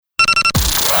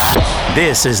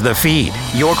This is The Feed,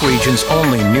 York Region's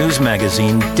only news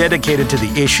magazine dedicated to the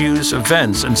issues,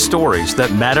 events, and stories that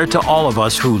matter to all of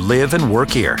us who live and work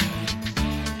here.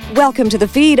 Welcome to The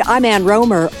Feed. I'm Anne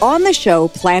Rohmer. On the show,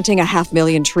 planting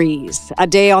 500,000 trees, a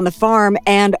day on the farm,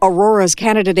 and Aurora's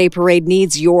Canada Day Parade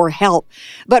needs your help.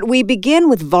 But we begin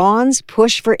with Vaughan's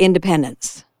push for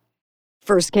independence.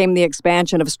 First came the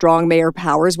expansion of strong mayor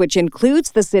powers, which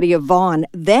includes the city of Vaughan.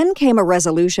 Then came a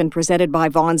resolution presented by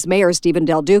Vaughan's mayor, Stephen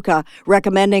Del Duca,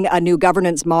 recommending a new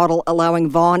governance model allowing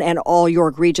Vaughan and all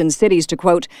York Region cities to,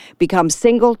 quote, become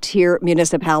single-tier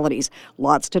municipalities.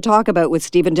 Lots to talk about with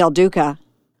Stephen Del Duca.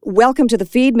 Welcome to The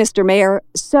Feed, Mr. Mayor.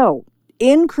 So,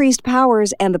 increased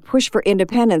powers and the push for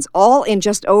independence all in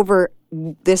just over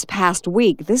this past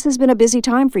week. This has been a busy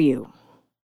time for you.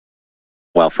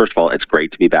 Well, first of all, it's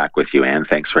great to be back with you, Anne.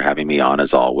 Thanks for having me on,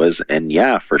 as always. And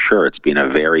yeah, for sure, it's been a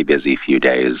very busy few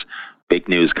days. Big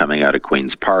news coming out of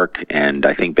Queen's Park, and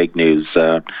I think big news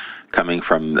coming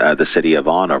from the city of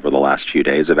Vaughan over the last few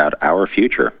days about our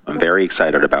future. I'm very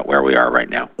excited about where we are right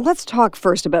now. Let's talk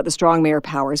first about the strong mayor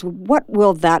powers. What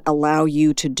will that allow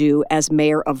you to do as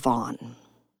mayor of Vaughan?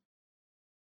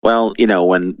 Well, you know,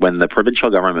 when the provincial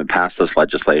government passed this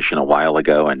legislation a while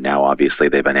ago, and now obviously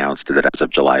they've announced that as of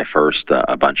July 1st,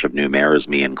 a bunch of new mayors,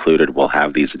 me included, will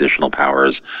have these additional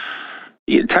powers.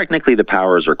 Technically, the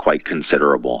powers are quite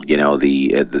considerable. You know,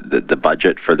 the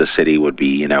budget for the city would be,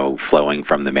 you know, flowing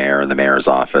from the mayor and the mayor's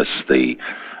office. The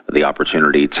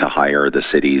opportunity to hire the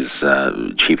city's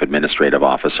chief administrative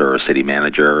officer or city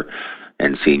manager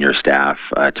and senior staff.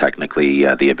 Technically,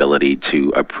 the ability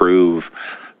to approve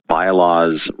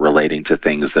bylaws relating to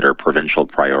things that are provincial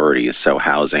priorities, so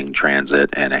housing, transit,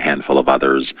 and a handful of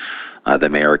others. The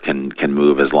mayor can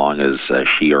move as long as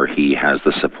she or he has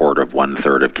the support of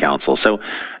 1/3 of council. So,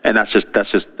 and that's just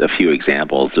a few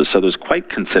examples. So there's quite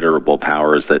considerable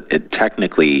powers that it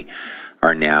technically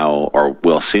are now or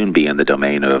will soon be in the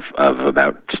domain of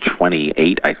about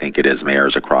 28, I think it is,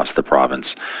 mayors across the province.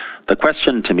 The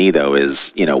question to me, though, is,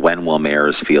 you know, when will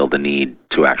mayors feel the need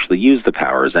to actually use the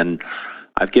powers? And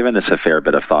I've given this a fair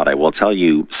bit of thought. I will tell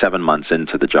you, 7 months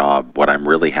into the job, what I'm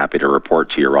really happy to report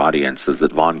to your audience is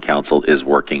that Vaughan Council is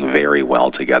working very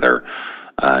well together.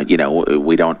 You know,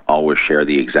 we don't always share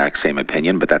the exact same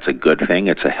opinion, but that's a good thing.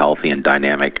 It's a healthy and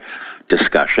dynamic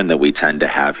discussion that we tend to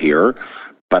have here.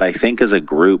 But I think as a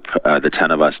group, the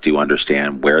 10 of us do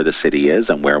understand where the city is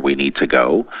and where we need to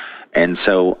go. And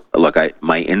so, look,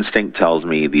 my instinct tells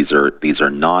me these are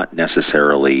not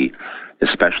necessarily,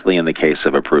 especially in the case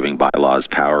of approving bylaws,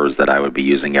 powers that I would be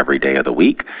using every day of the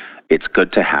week. It's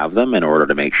good to have them in order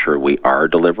to make sure we are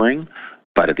delivering.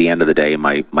 But at the end of the day,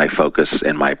 my focus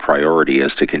and my priority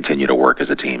is to continue to work as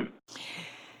a team.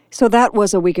 So that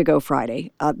was a week ago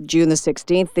Friday, June the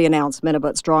 16th, the announcement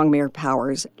about strong mayor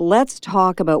powers. Let's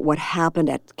talk about what happened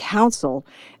at council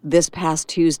this past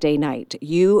Tuesday night.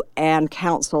 You and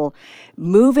council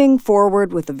moving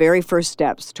forward with the very first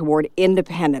steps toward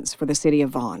independence for the city of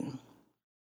Vaughan.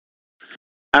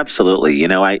 Absolutely. You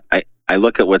know, I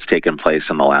look at what's taken place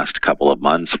in the last couple of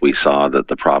months. We saw that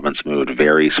the province moved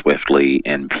very swiftly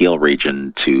in Peel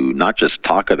Region to not just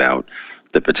talk about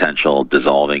the potential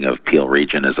dissolving of Peel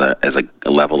Region as a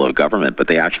level of government, but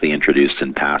they actually introduced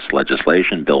and passed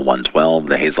legislation, Bill 112,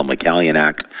 the Hazel-McCallion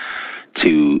Act,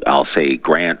 to, I'll say,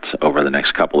 grant over the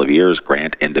next couple of years,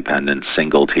 grant independent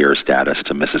single-tier status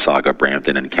to Mississauga,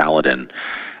 Brampton, and Caledon.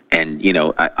 And, you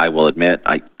know, I will admit,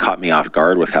 it caught me off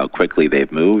guard with how quickly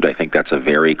they've moved. I think that's a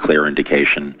very clear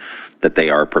indication that they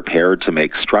are prepared to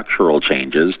make structural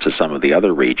changes to some of the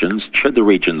other regions, should the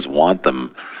regions want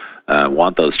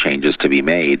those changes to be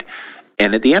made.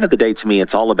 And at the end of the day, to me,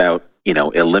 it's all about, you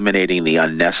know, eliminating the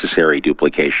unnecessary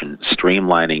duplication,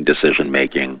 streamlining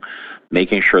decision-making,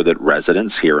 making sure that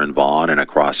residents here in Vaughan and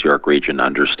across York Region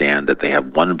understand that they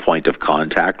have one point of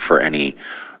contact for any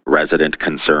resident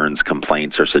concerns,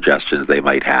 complaints, or suggestions they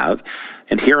might have.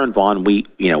 And here in Vaughan, we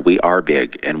are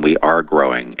big and we are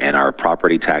growing, and our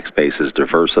property tax base is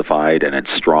diversified and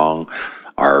it's strong.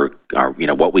 Our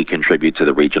what we contribute to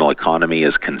the regional economy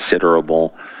is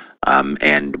considerable,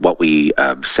 and what we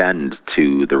send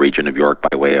to the region of York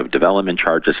by way of development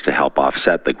charges to help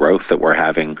offset the growth that we're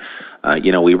having.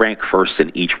 We rank first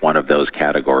in each one of those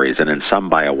categories, and in some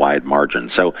by a wide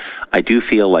margin. So I do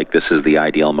feel like this is the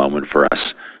ideal moment for us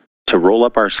to roll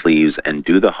up our sleeves and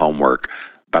do the homework,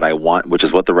 which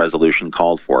is what the resolution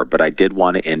called for. But I did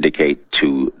want to indicate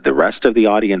to the rest of the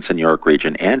audience in York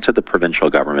Region and to the provincial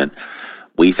government,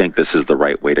 We think this is the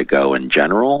right way to go in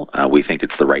general. We think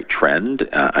it's the right trend,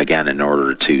 again, in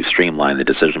order to streamline the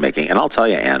decision-making. And I'll tell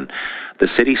you, Anne, the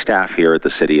city staff here at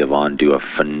the City of Vaughan do a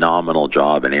phenomenal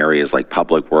job in areas like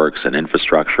public works and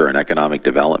infrastructure and economic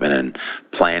development and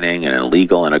planning and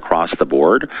legal and across the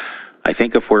board. I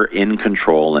think if we're in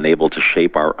control and able to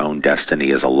shape our own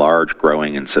destiny as a large,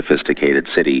 growing, and sophisticated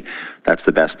city, that's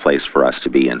the best place for us to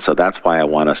be. And so that's why I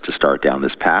want us to start down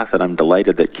this path, and I'm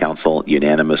delighted that Council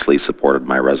unanimously supported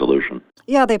my resolution.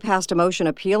 Yeah, they passed a motion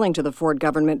appealing to the Ford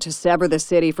government to sever the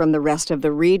city from the rest of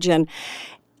the region.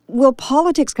 Will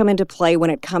politics come into play when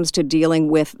it comes to dealing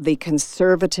with the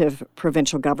Conservative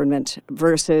provincial government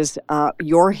versus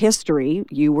your history?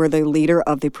 You were the leader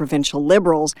of the provincial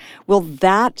Liberals. Will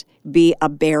that be a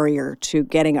barrier to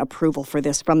getting approval for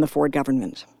this from the Ford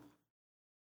government?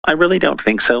 I really don't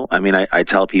think so. I mean, I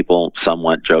tell people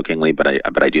somewhat jokingly, but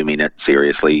I do mean it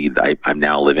seriously. I'm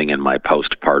now living in my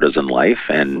post-partisan life,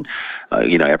 and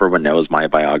everyone knows my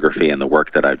biography and the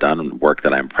work that I've done, and work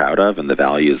that I'm proud of, and the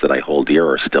values that I hold dear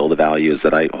are still the values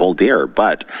that I hold dear.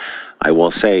 But I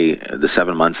will say, the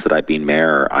 7 months that I've been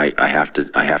mayor, I have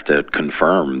to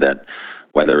confirm that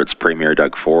whether it's Premier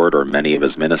Doug Ford or many of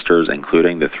his ministers,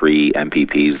 including the 3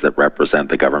 MPPs that represent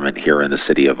the government here in the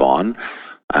City of Vaughan,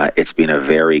 it's been a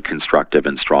very constructive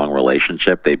and strong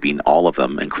relationship. They've been, all of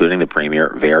them, including the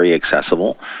Premier, very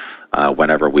accessible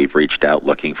whenever we've reached out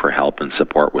looking for help and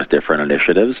support with different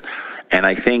initiatives. And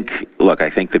I think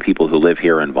the people who live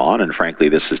here in Vaughan, and frankly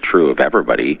this is true of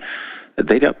everybody,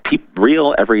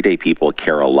 real everyday people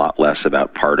care a lot less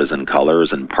about partisan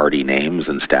colors and party names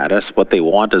and status. What they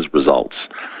want is results.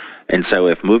 And so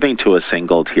if moving to a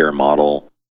single-tier model,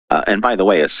 and by the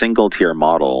way, a single-tier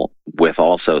model with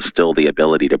also still the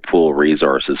ability to pool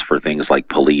resources for things like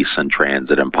police and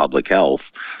transit and public health,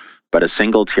 but a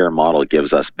single-tier model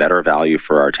gives us better value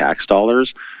for our tax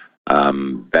dollars,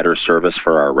 better service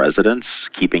for our residents,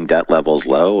 keeping debt levels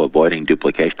low, avoiding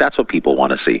duplication. That's what people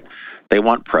want to see. They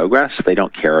want progress. They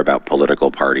don't care about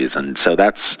political parties. And so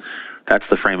that's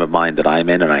the frame of mind that I'm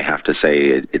in, and I have to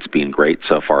say it's been great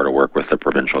so far to work with the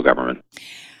provincial government.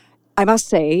 I must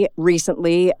say,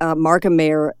 recently, Markham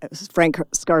Mayor Frank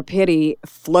Scarpitti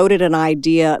floated an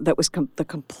idea that was the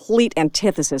complete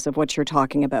antithesis of what you're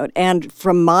talking about. And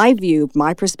from my view,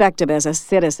 my perspective as a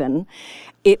citizen,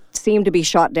 it seemed to be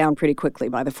shot down pretty quickly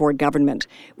by the Ford government.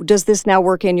 Does this now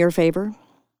work in your favor?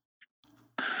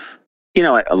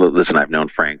 Listen, I've known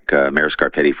Mayor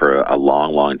Scarpitti for a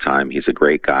long, long time. He's a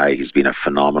great guy. He's been a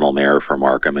phenomenal mayor for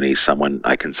Markham, and he's someone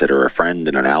I consider a friend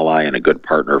and an ally and a good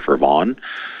partner for Vaughan.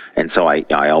 And so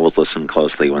I always listen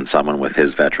closely when someone with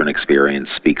his veteran experience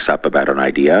speaks up about an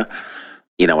idea.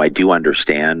 I do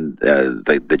understand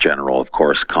the general, of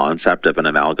course, concept of an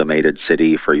amalgamated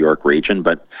city for York Region,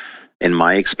 but in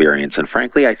my experience, and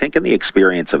frankly, I think in the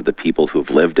experience of the people who've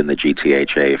lived in the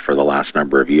GTHA for the last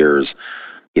number of years,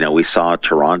 we saw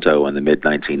Toronto in the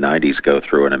mid-1990s go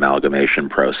through an amalgamation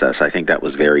process. I think that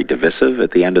was very divisive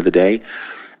at the end of the day.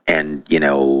 And,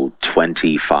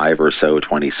 25 or so,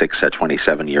 26,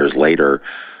 27 years later,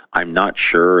 I'm not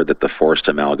sure that the forced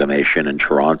amalgamation in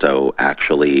Toronto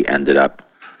actually ended up,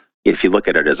 if you look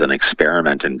at it as an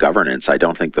experiment in governance, I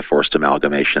don't think the forced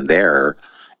amalgamation there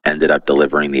ended up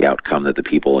delivering the outcome that the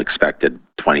people expected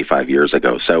 25 years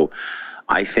ago. So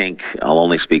I think, I'll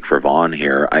only speak for Vaughan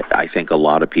here, I think a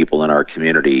lot of people in our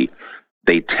community,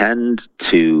 they tend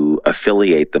to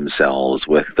affiliate themselves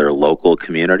with their local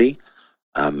community.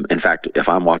 In fact, if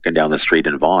I'm walking down the street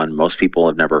in Vaughan, most people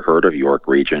have never heard of York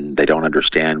Region. They don't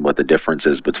understand what the difference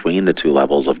is between the 2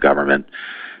 levels of government.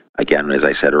 Again, as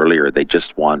I said earlier, they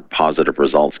just want positive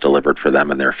results delivered for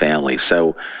them and their family.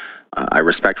 So I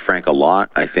respect Frank a lot.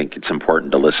 I think it's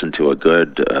important to listen to a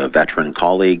good veteran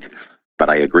colleague. But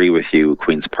I agree with you,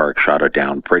 Queen's Park shot it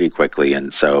down pretty quickly,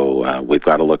 and so we've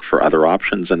got to look for other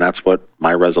options, and that's what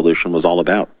my resolution was all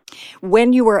about.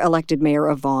 When you were elected mayor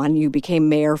of Vaughan, you became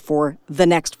mayor for the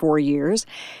next 4 years.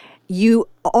 You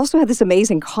also had this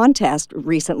amazing contest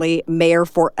recently, Mayor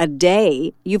for a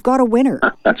Day. You've got a winner.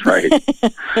 That's right.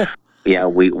 Yeah,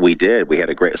 we did. We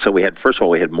had first of all,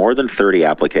 we had more than 30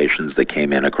 applications that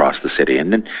came in across the city.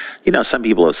 And then, some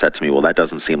people have said to me, well, that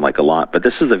doesn't seem like a lot, but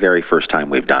this is the very first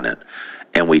time we've done it.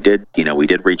 And we did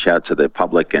reach out to the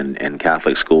public and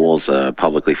Catholic schools,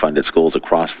 publicly funded schools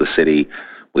across the city.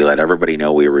 We let everybody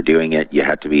know we were doing it. You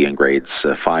had to be in grades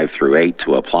 5 through 8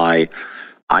 to apply.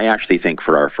 I actually think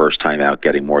for our first time out,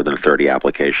 getting more than 30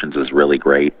 applications is really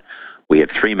great. We had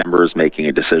 3 members making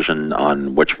a decision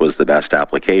on which was the best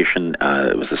application.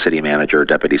 It was the city manager,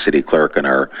 deputy city clerk, and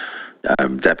our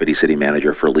deputy city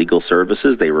manager for legal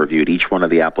services. They reviewed each one of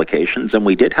the applications, and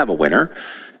we did have a winner.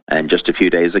 And just a few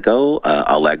days ago,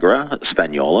 Allegra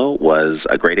Spagnuolo was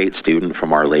a grade 8 student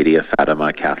from Our Lady of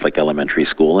Fatima Catholic Elementary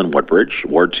School in Woodbridge,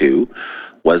 Ward 2,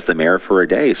 was the mayor for a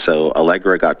day. So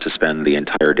Allegra got to spend the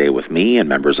entire day with me and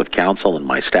members of council and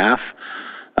my staff.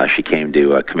 She came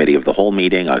to a committee of the whole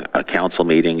meeting, a council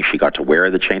meeting. She got to wear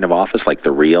the chain of office, like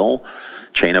the real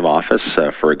chain of office,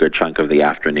 for a good chunk of the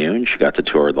afternoon. She got to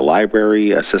tour the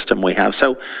library system we have.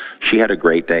 So she had a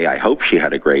great day. I hope she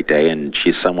had a great day. And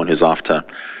she's someone who's off to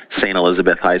St.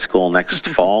 Elizabeth High School next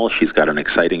fall. She's got an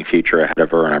exciting future ahead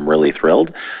of her, and I'm really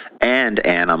thrilled. And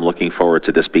I'm looking forward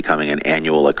to this becoming an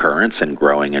annual occurrence and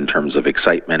growing in terms of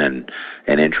excitement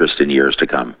and interest in years to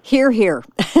come. Hear, hear.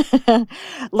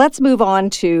 Let's move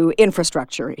on to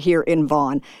infrastructure here in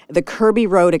Vaughan. The Kirby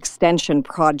Road Extension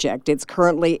Project. It's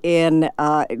currently in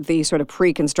the sort of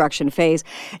pre-construction phase.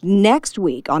 Next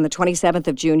week, on the 27th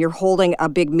of June, you're holding a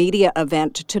big media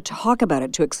event to talk about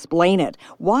it, to explain it.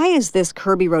 Why is this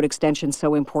Kirby Road Extension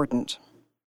so important?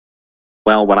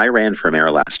 Well, when I ran for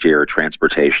mayor last year,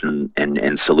 transportation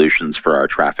and solutions for our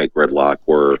traffic gridlock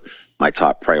were my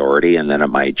top priority. And then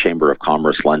at my Chamber of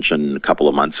Commerce luncheon a couple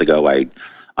of months ago, I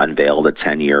unveiled a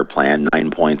 10-year plan, 9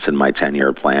 points in my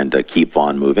 10-year plan to keep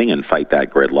Vaughan moving and fight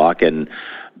that gridlock. And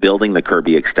building the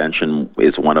Kirby extension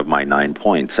is one of my 9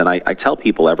 points. And I tell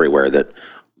people everywhere that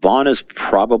Vaughan is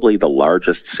probably the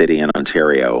largest city in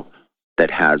Ontario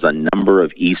that has a number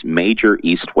of major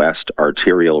east-west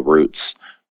arterial routes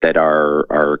that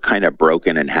are kind of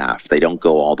broken in half. They don't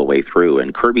go all the way through,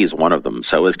 and Kirby is one of them.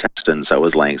 So is Teston, so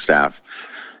is Langstaff.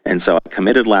 And so I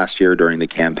committed last year during the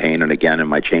campaign and again in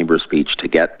my chamber speech to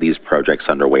get these projects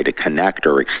underway to connect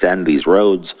or extend these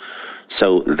roads.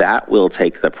 So that will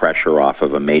take the pressure off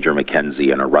of a major Mackenzie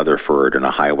and a Rutherford and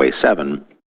a Highway 7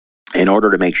 in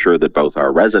order to make sure that both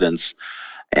our residents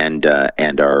and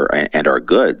our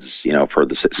goods, for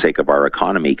the sake of our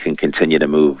economy, can continue to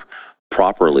move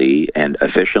properly and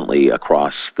efficiently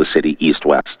across the city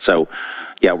east-west. So,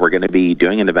 yeah, we're going to be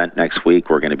doing an event next week.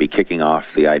 We're going to be kicking off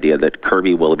the idea that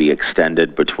Kirby will be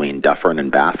extended between Dufferin and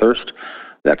Bathurst.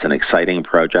 That's an exciting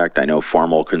project. I know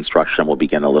formal construction will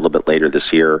begin a little bit later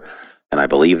this year, and I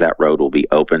believe that road will be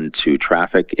open to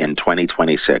traffic in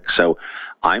 2026. So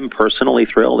I'm personally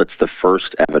thrilled. It's the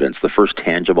first evidence, the first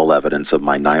tangible evidence of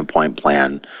my 9-point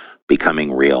plan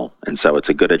becoming real. And so it's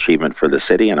a good achievement for the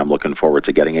city, and I'm looking forward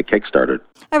to getting it kickstarted.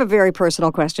 I have a very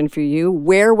personal question for you.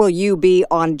 Where will you be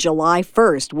on July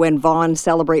 1st when Vaughan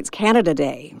celebrates Canada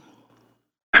Day?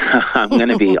 I'm going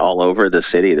to be all over the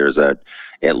city. There's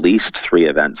at least 3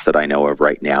 events that I know of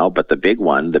right now, but the big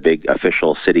one, the big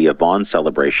official City of Vaughan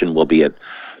celebration, will be at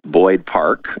Boyd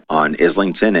Park on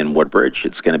Islington in Woodbridge.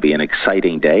 It's going to be an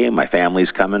exciting day, and my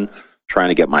family's coming, trying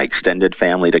to get my extended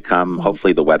family to come.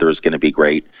 Hopefully the weather is going to be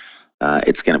great.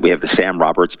 We have the Sam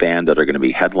Roberts Band that are going to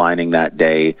be headlining that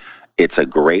day. It's a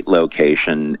great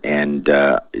location, and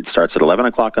it starts at 11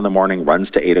 o'clock in the morning,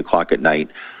 runs to 8 o'clock at night.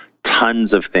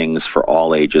 Tons of things for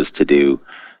all ages to do.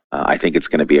 I think it's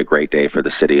going to be a great day for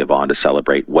the city of Vaughan to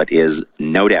celebrate what is,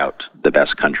 no doubt, the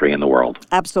best country in the world.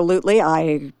 Absolutely.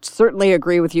 I certainly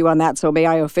agree with you on that. So may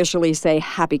I officially say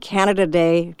Happy Canada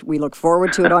Day. We look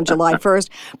forward to it on July 1st.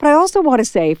 But I also want to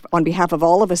say, on behalf of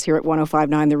all of us here at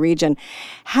 105.9 The Region,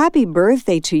 happy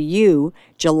birthday to you,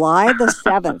 July the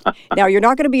 7th. Now, you're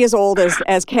not going to be as old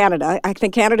as Canada. I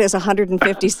think Canada is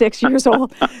 156 years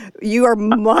old. You are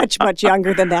much, much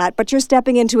younger than that. But you're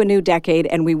stepping into a new decade,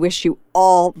 and we wish you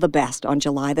all the best on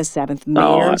July the 7th.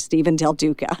 Mayor Stephen Del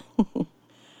Duca.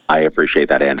 I appreciate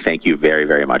that, Anne. Thank you very,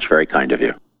 very much. Very kind of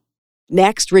you.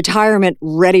 Next, retirement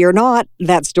ready or not,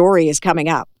 that story is coming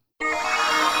up.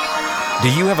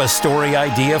 Do you have a story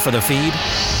idea for the feed?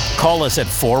 Call us at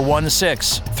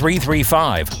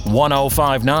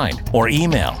 416-335-1059 or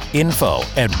email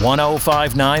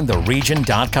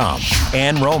info@1059theregion.com.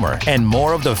 Anne Rohmer and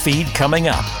more of the feed coming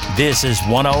up. This is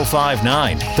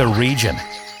 105.9 The Region.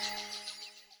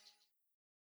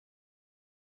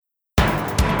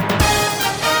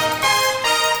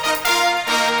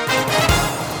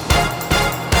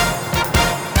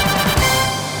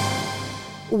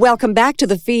 Welcome back to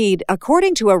the feed.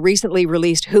 According to a recently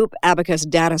released HOOPP Abacus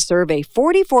Data survey,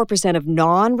 44% of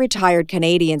non-retired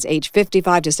Canadians aged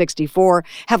 55 to 64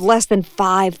 have less than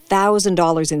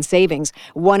 $5,000 in savings.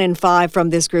 1 in 5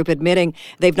 from this group admitting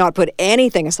they've not put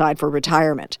anything aside for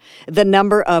retirement. The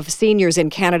number of seniors in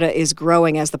Canada is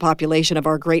growing as the population of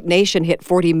our great nation hit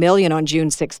 40 million on June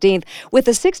 16th, with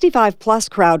the 65-plus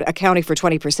crowd accounting for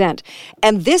 20%.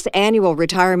 And this annual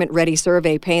retirement-ready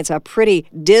survey paints a pretty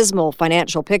dismal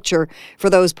financial picture for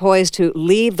those poised to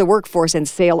leave the workforce and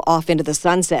sail off into the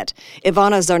sunset.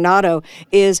 Ivana Zarnato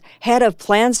is head of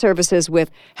plan services with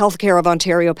Healthcare of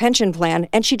Ontario Pension Plan,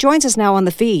 and she joins us now on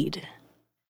the feed.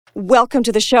 Welcome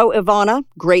to the show, Ivana.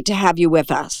 Great to have you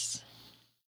with us.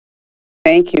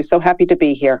 Thank you. So happy to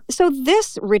be here. So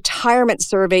this retirement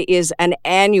survey is an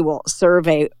annual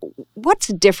survey. What's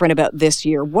different about this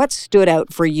year? What stood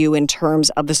out for you in terms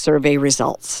of the survey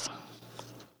results?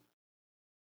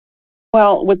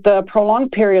 Well, with the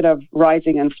prolonged period of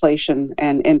rising inflation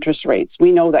and interest rates,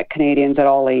 we know that Canadians at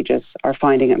all ages are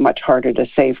finding it much harder to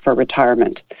save for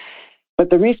retirement. But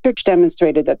the research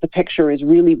demonstrated that the picture is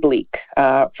really bleak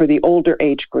for the older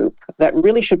age group that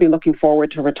really should be looking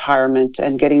forward to retirement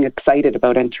and getting excited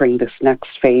about entering this next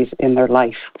phase in their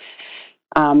life.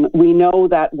 We know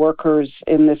that workers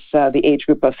in the age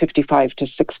group of 55 to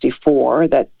 64,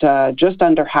 that just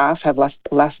under half have less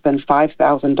than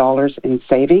 $5,000 in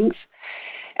savings,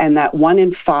 and that 1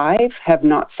 in 5 have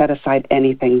not set aside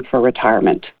anything for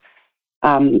retirement.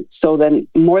 So then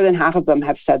more than half of them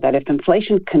have said that if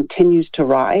inflation continues to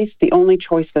rise, the only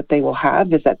choice that they will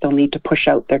have is that they'll need to push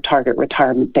out their target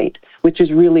retirement date, which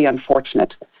is really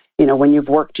unfortunate. You know, when you've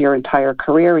worked your entire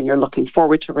career and you're looking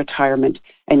forward to retirement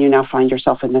and you now find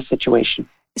yourself in this situation.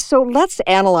 So let's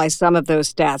analyze some of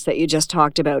those stats that you just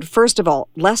talked about. First of all,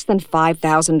 less than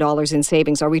 $5,000 in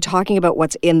savings. Are we talking about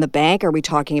what's in the bank? Are we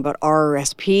talking about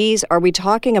RRSPs? Are we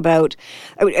talking about,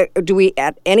 do we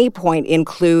at any point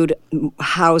include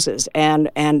houses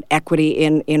and equity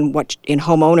in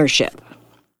home ownership?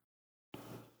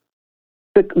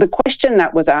 The question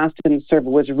that was asked in the survey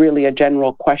was really a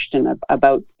general question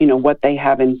about, what they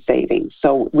have in savings.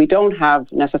 So we don't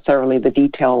have necessarily the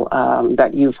detail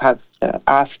that you've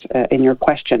asked in your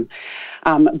question.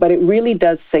 But it really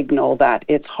does signal that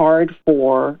it's hard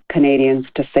for Canadians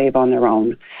to save on their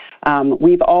own.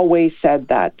 We've always said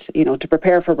that, to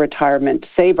prepare for retirement,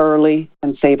 save early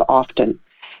and save often.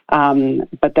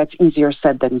 But that's easier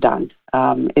said than done.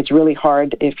 It's really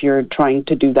hard if you're trying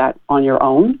to do that on your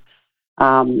own.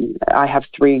 I have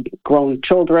 3 grown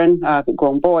children,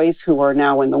 grown boys who are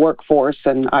now in the workforce,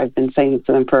 and I've been saying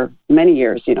to them for many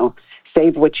years,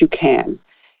 save what you can.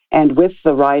 And with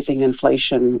the rising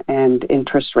inflation and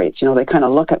interest rates, they kind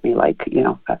of look at me like,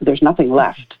 there's nothing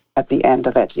left at the end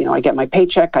of it. I get my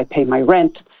paycheck, I pay my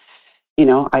rent,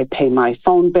 I pay my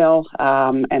phone bill,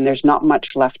 and there's not much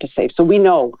left to save. So we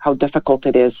know how difficult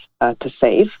it is to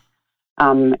save.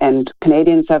 And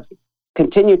Canadians have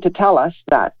continued to tell us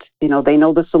that, they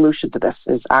know the solution to this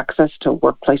is access to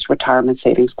workplace retirement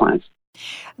savings plans.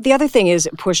 The other thing is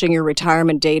pushing your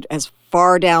retirement date as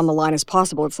far down the line as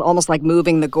possible. It's almost like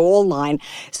moving the goal line.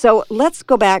 So let's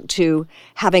go back to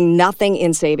having nothing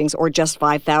in savings or just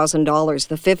 $5,000.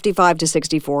 The 55 to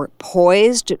 64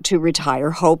 poised to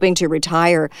retire, hoping to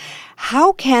retire.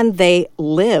 How can they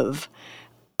live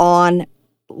on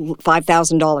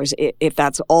 $5,000 if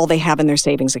that's all they have in their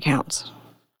savings accounts?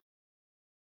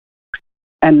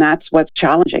 And that's what's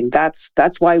challenging.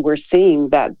 That's why we're seeing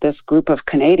that this group of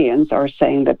Canadians are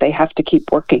saying that they have to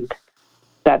keep working,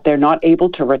 that they're not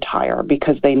able to retire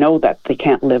because they know that they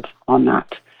can't live on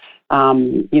that.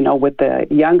 With the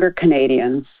younger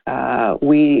Canadians,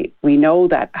 we know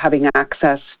that having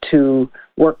access to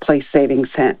workplace savings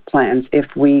plans, if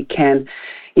we can,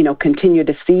 continue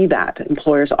to see that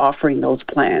employers offering those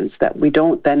plans, that we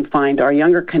don't then find our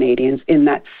younger Canadians in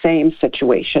that same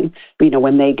situation,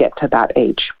 when they get to that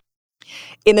age.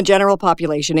 In the general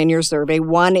population, in your survey,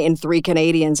 1 in 3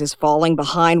 Canadians is falling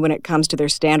behind when it comes to their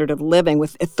standard of living,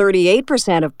 with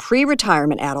 38% of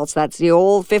pre-retirement adults, that's the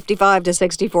old 55 to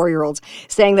 64-year-olds,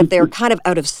 saying that they're kind of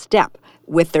out of step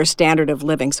with their standard of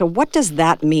living. So what does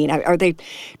that mean? Are they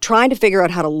trying to figure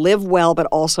out how to live well, but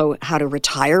also how to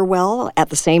retire well at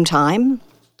the same time?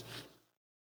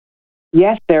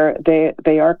 Yes,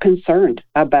 they are concerned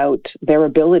about their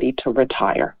ability to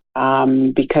retire.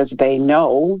 Because they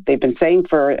know, they've been saying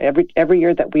for every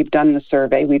year that we've done the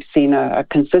survey, we've seen a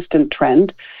consistent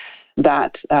trend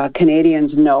that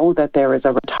Canadians know that there is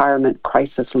a retirement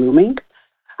crisis looming.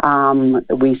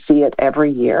 We see it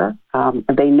every year.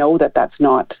 They know that that's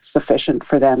not sufficient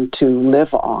for them to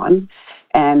live on.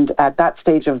 And at that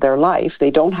stage of their life,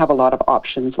 they don't have a lot of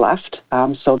options left,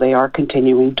 so they are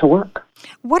continuing to work.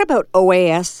 What about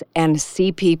OAS and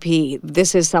CPP?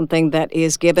 This is something that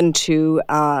is given to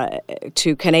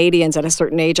Canadians at a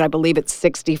certain age. I believe it's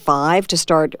 65 to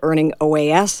start earning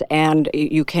OAS, and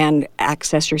you can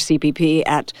access your CPP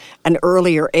at an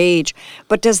earlier age.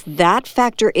 But does that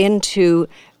factor into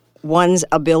one's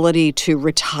ability to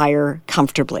retire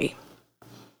comfortably?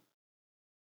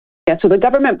 Yeah, so the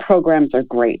government programs are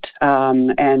great.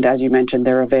 And as you mentioned,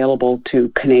 they're available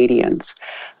to Canadians,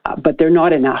 but they're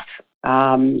not enough.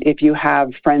 If you have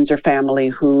friends or family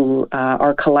who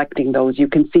are collecting those, you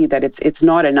can see that it's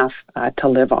not enough to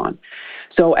live on.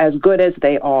 So as good as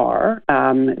they are,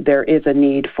 there is a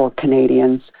need for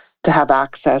Canadians to have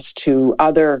access to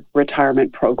other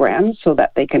retirement programs so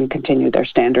that they can continue their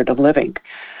standard of living.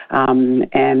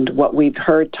 And what we've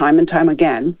heard time and time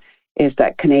again is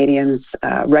that Canadians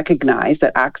recognize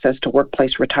that access to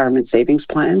workplace retirement savings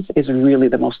plans is really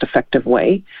the most effective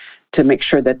way to make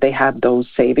sure that they have those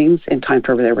savings in time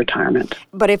for their retirement.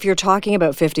 But if you're talking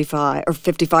about 55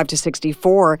 to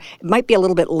 64, it might be a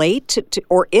little bit late,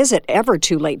 or is it ever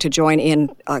too late to join in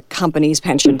a company's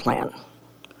pension plan?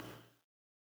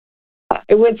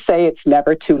 I would say it's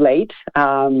never too late,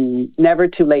 never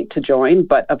too late to join,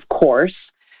 but of course,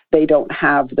 they don't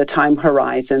have the time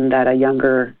horizon that a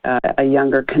younger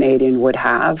Canadian would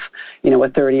have, a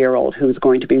 30-year-old who's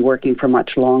going to be working for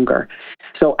much longer.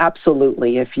 So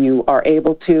absolutely, if you are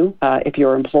able to, if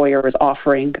your employer is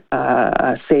offering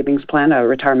a savings plan, a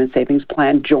retirement savings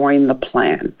plan, join the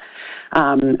plan.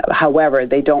 However,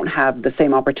 they don't have the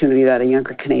same opportunity that a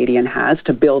younger Canadian has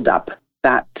to build up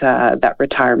that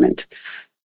retirement.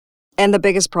 And the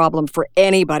biggest problem for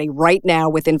anybody right now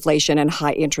with inflation and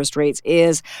high interest rates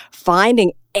is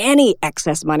finding any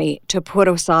excess money to put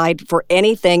aside for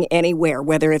anything, anywhere,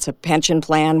 whether it's a pension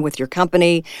plan with your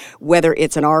company, whether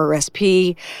it's an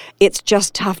RRSP. It's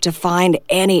just tough to find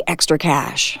any extra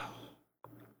cash.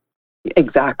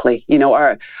 Exactly.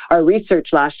 Our research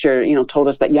last year, told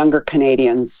us that younger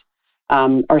Canadians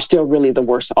are still really the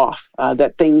worst off,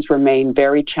 that things remain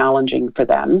very challenging for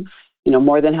them.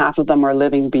 More than half of them are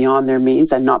living beyond their means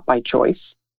and not by choice.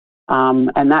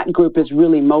 And that group is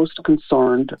really most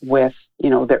concerned with,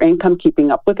 their income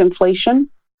keeping up with inflation,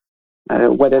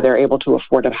 whether they're able to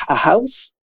afford a house,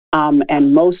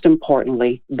 and most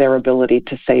importantly, their ability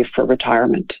to save for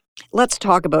retirement. Let's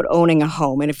talk about owning a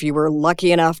home. And if you were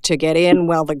lucky enough to get in,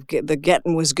 well, the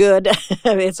getting was good.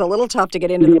 It's a little tough to get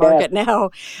into the market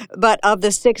now. But of the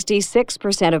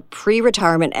 66% of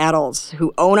pre-retirement adults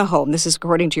who own a home, this is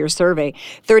according to your survey,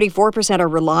 34% are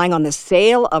relying on the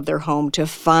sale of their home to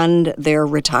fund their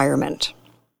retirement.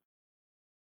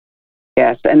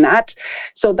 Yes, and that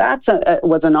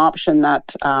was an option that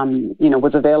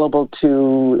was available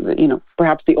to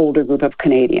perhaps the older group of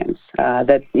Canadians.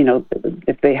 That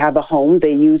if they have a home,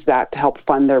 they use that to help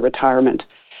fund their retirement.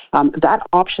 That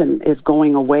option is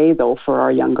going away though for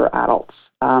our younger adults.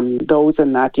 Those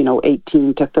in that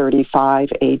 18 to 35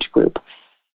 age group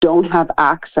don't have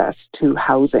access to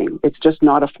housing. It's just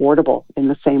not affordable in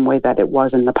the same way that it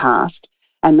was in the past,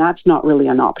 and that's not really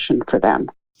an option for them.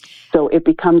 So it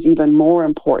becomes even more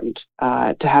important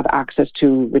to have access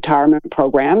to retirement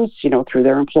programs, through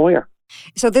their employer.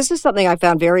 So this is something I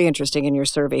found very interesting in your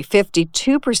survey.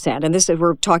 52%, and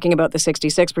we're talking about the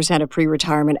 66% of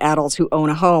pre-retirement adults who own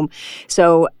a home.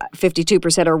 So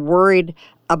 52% are worried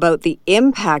about the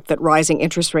impact that rising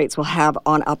interest rates will have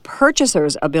on a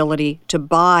purchaser's ability to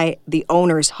buy the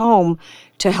owner's home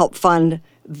to help fund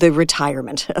the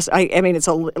retirement. I mean, it's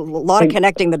a lot of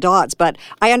connecting the dots, but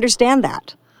I understand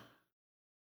that.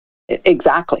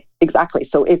 Exactly.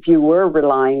 So if you were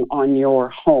relying on your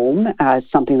home as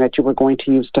something that you were going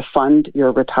to use to fund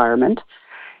your retirement,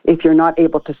 if you're not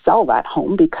able to sell that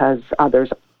home because others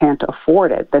can't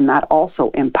afford it, then that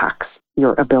also impacts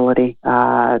your ability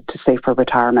to save for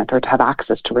retirement or to have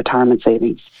access to retirement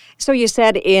savings. So you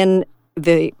said in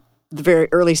the very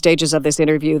early stages of this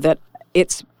interview that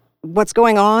it's what's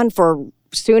going on for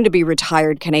soon-to-be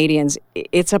retired Canadians.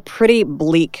 It's a pretty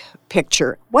bleak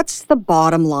picture. What's the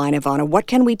bottom line, Ivana? What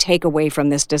can we take away from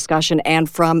this discussion and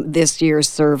from this year's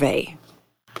survey?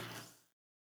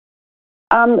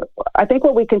 I think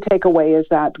what we can take away is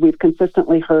that we've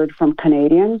consistently heard from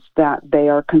Canadians that they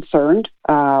are concerned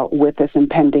with this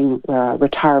impending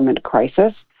retirement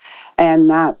crisis,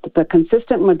 and that the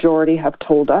consistent majority have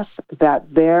told us that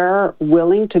they're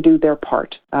willing to do their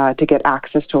part to get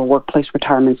access to a workplace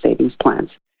retirement savings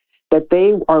plans, that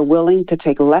they are willing to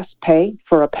take less pay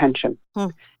for a pension.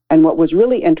 And what was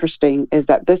really interesting is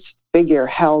that this figure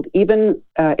held even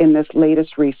in this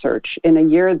latest research in a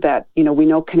year that, we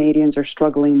know Canadians are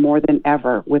struggling more than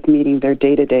ever with meeting their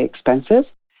day-to-day expenses,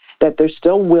 that they're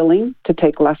still willing to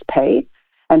take less pay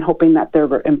and hoping that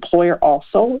their employer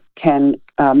also can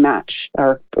match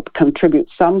or contribute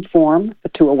some form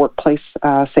to a workplace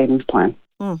savings plan.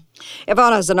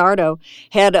 Ivana Zanardo,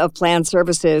 Head of Plan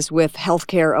Services with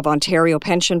Healthcare of Ontario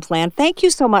Pension Plan. Thank you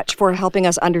so much for helping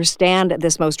us understand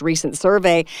this most recent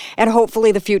survey, and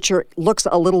hopefully the future looks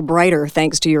a little brighter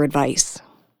thanks to your advice.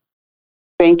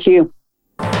 Thank you.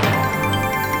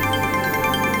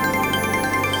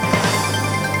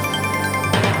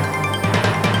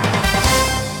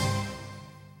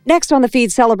 Next on the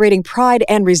feed, celebrating pride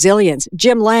and resilience.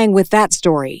 Jim Lang with that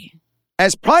story.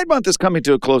 As Pride Month is coming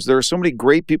to a close, there are so many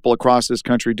great people across this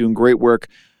country doing great work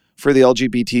for the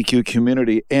LGBTQ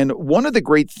community. And one of the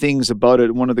great things about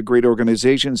it, one of the great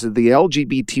organizations is the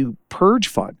LGBT Purge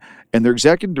Fund. And their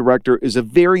executive director is a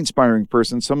very inspiring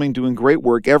person, someone doing great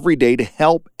work every day to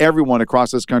help everyone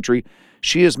across this country.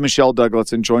 She is Michelle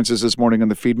Douglas and joins us this morning on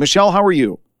the feed. Michelle, how are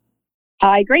you?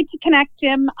 Hi, great to connect,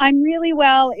 Jim. I'm really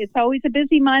well. It's always a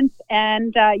busy month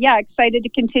and excited to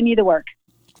continue the work.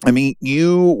 I mean,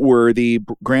 you were the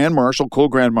Grand Marshal,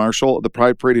 co-Grand Marshal of the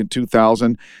Pride Parade in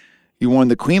 2000. You won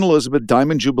the Queen Elizabeth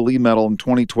Diamond Jubilee Medal in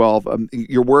 2012.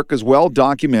 Your work is well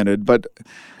documented, but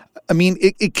I mean,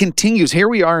 it continues. Here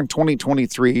we are in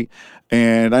 2023,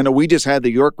 and I know we just had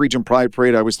the York Region Pride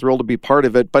Parade. I was thrilled to be part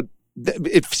of it, but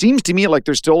it seems to me like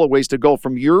there's still a ways to go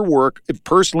from your work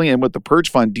personally and with the Purge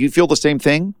Fund. Do you feel the same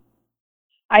thing?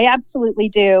 I absolutely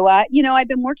do. I've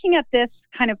been working at this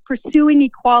kind of pursuing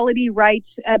equality rights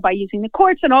by using the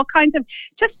courts and all kinds of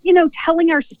just,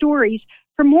 telling our stories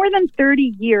for more than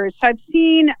 30 years. So I've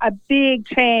seen a big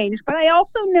change, but I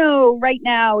also know right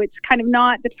now it's kind of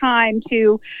not the time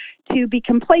to be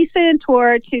complacent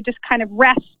or to just kind of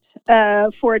rest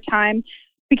for a time.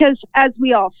 Because as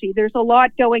we all see, there's a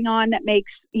lot going on that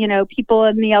makes, people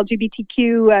in the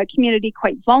LGBTQ community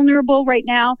quite vulnerable right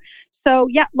now. So,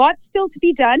 lots still to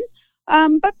be done.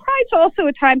 But Pride's also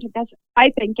a time to,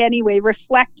 I think anyway,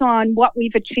 reflect on what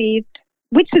we've achieved,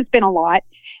 which has been a lot.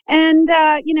 And,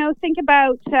 think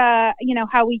about,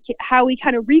 how we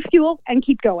kind of refuel and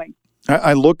keep going.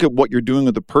 I look at what you're doing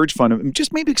with the Purge Fund. And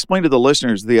just maybe explain to the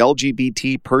listeners, the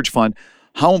LGBT Purge Fund,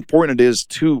 how important it is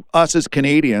to us as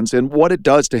Canadians and what it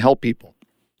does to help people.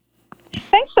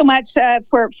 Thanks so much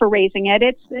for raising it.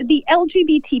 It's the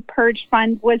LGBT Purge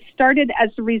Fund was started as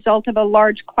a result of a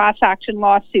large class action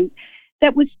lawsuit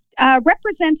that was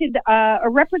represented a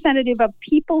representative of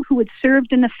people who had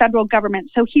served in the federal government.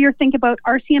 So here, think about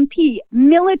RCMP,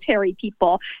 military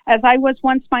people, as I was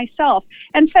once myself,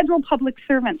 and federal public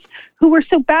servants who were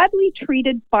so badly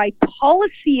treated by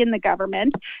policy in the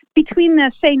government between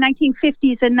the, say,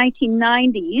 1950s and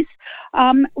 1990s,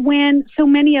 when so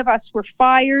many of us were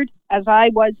fired, as I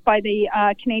was by the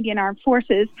Canadian Armed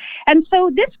Forces. And so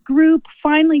this group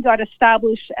finally got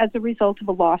established as a result of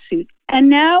a lawsuit. And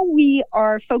now we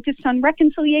are focused on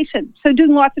reconciliation. So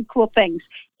doing lots of cool things,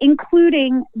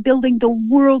 including building the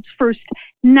world's first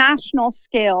national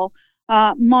scale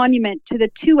monument to the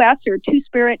 2S or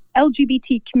Two-Spirit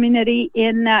LGBT community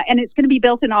and it's going to be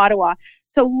built in Ottawa.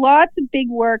 So lots of big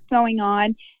work going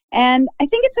on. And I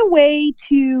think it's a way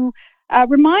to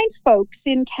remind folks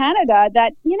in Canada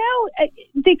that,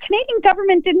 the Canadian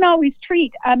government didn't always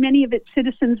treat many of its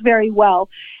citizens very well.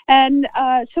 And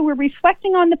so we're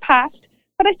reflecting on the past,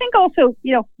 but I think also,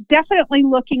 definitely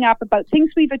looking up about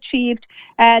things we've achieved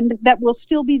and that will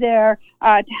still be there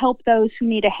to help those who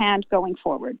need a hand going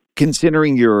forward.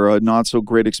 Considering your not so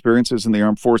great experiences in the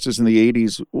armed forces in the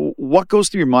 80s, what goes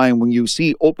through your mind when you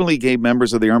see openly gay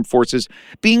members of the armed forces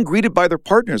being greeted by their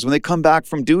partners when they come back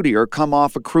from duty or come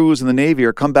off a cruise in the Navy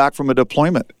or come back from a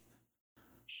deployment?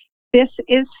 This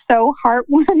is so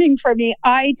heartwarming for me.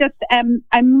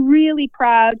 I'm really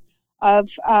proud of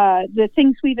the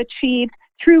things we've achieved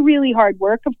through really hard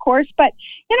work, of course, but,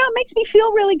 it makes me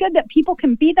feel really good that people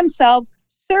can be themselves,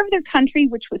 serve their country,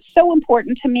 which was so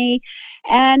important to me,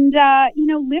 and,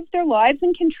 live their lives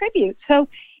and contribute. So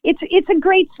it's a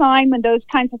great sign when those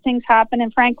kinds of things happen.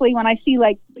 And frankly, when I see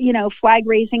flag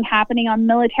raising happening on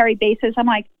military bases, I'm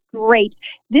like, great.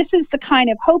 This is the kind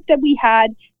of hope that we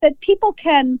had, that people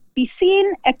can be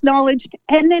seen, acknowledged,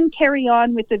 and then carry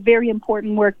on with the very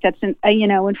important work that's in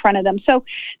front of them. So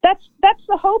that's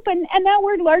the hope, and now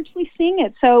we're largely seeing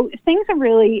it. So things have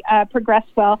really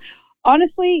progressed well.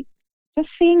 Honestly, just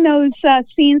seeing those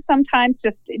scenes sometimes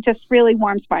just really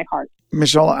warms my heart.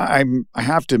 Michelle, I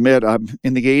have to admit,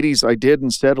 in the 80s, I did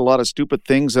and said a lot of stupid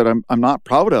things that I'm not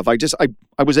proud of. I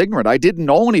was ignorant. I didn't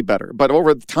know any better. But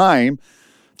over time,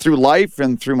 through life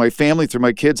and through my family, through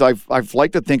my kids, I've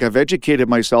liked to think I've educated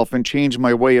myself and changed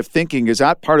my way of thinking. Is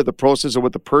that part of the process of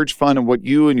what the Purge Fund and what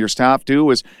you and your staff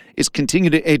do is continue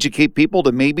to educate people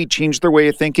to maybe change their way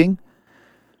of thinking?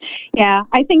 Yeah,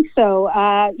 I think so.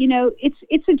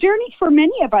 It's a journey for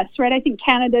many of us, right? I think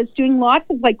Canada's doing lots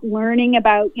of learning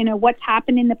about, what's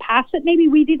happened in the past that maybe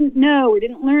we didn't know or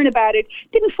didn't learn about it,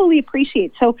 didn't fully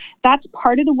appreciate. So that's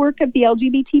part of the work of the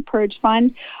LGBT Purge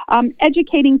Fund,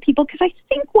 educating people, because I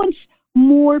think once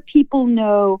more people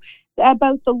know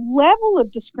about the level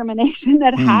of discrimination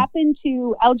that happened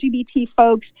to LGBT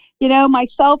folks.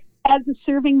 Myself as a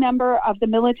serving member of the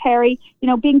military,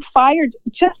 being fired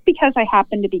just because I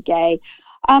happen to be gay.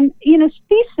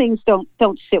 These things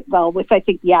don't sit well with, I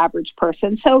think, the average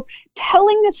person. So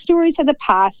telling the stories of the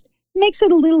past makes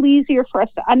it a little easier for us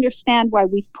to understand why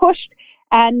we've pushed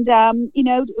and,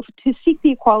 to seek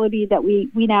the equality that we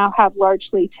now have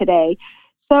largely today.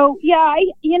 So,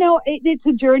 it's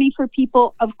a journey for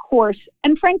people, of course.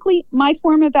 And frankly, my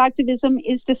form of activism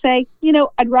is to say,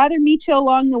 I'd rather meet you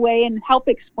along the way and help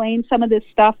explain some of this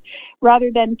stuff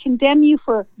rather than condemn you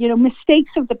for,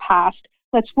 mistakes of the past.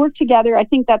 Let's work together. I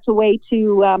think that's a way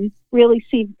to really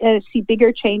see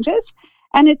bigger changes.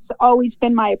 And it's always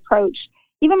been my approach.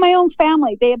 Even my own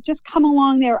family, they have just come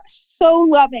along. They're so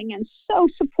loving and so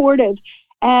supportive.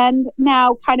 And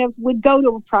now kind of would go to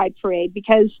a pride parade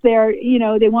because they're,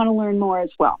 they want to learn more as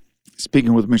well.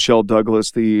 Speaking with Michelle Douglas,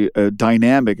 the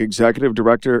dynamic executive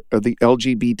director of the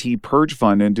LGBT Purge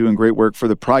Fund and doing great work for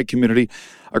the pride community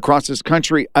across this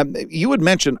country. You had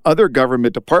mentioned other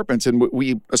government departments, and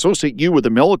we associate you with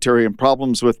the military and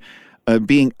problems with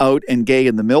being out and gay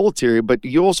in the military, but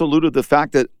you also alluded to the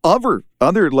fact that other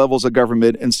levels of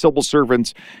government and civil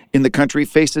servants in the country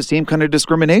face the same kind of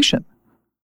discrimination.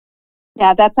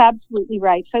 Yeah, that's absolutely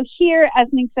right. So here, as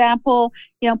an example,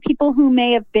 people who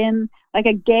may have been like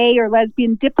a gay or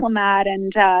lesbian diplomat,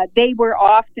 and they were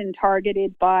often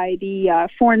targeted by the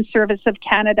Foreign Service of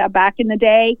Canada back in the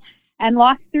day and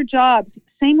lost their jobs.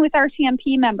 Same with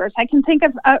RCMP members. I can think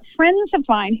of friends of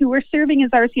mine who were serving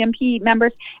as RCMP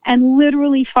members and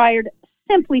literally fired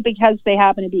simply because they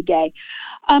happen to be gay.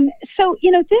 So,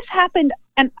 this happened,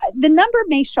 and the number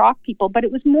may shock people, but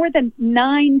it was more than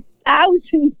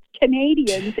 9,000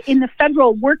 Canadians in the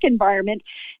federal work environment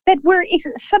that were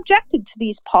subjected to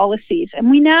these policies.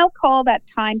 And we now call that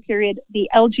time period the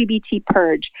LGBT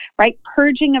purge, right?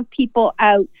 Purging of people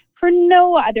out for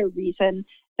no other reason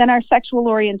than our sexual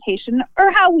orientation or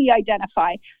how we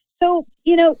identify. So,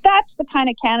 that's the kind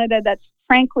of Canada that's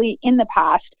frankly in the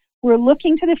past. We're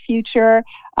looking to the future,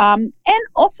 and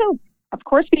also, of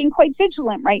course, being quite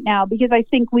vigilant right now because I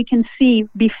think we can see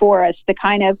before us the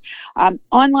kind of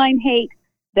online hate,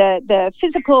 the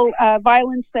physical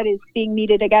violence that is being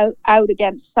meted out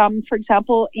against some, for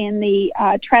example, in the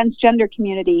transgender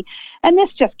community, and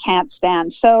this just can't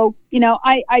stand. So,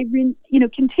 I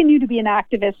continue to be an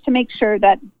activist to make sure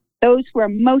that those who are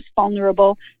most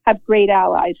vulnerable have great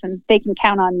allies, and they can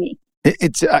count on me.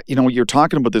 It's you're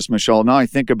talking about this, Michelle. Now I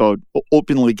think about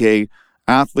openly gay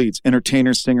athletes,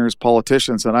 entertainers, singers,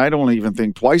 politicians, and I don't even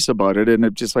think twice about it. And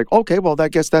it's just like, okay, well, I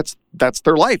guess that's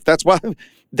their life. That's why,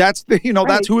 that's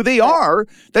that's who they are.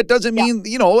 That doesn't mean,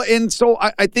 and so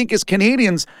I think as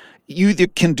Canadians, you either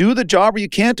can do the job or you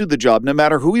can't do the job, no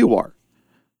matter who you are.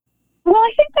 Well,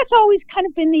 I think that's always kind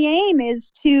of been the aim, is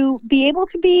to be able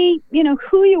to be,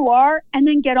 who you are and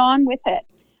then get on with it.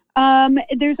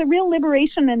 There's a real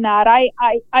liberation in that. I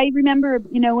remember,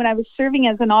 when I was serving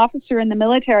as an officer in the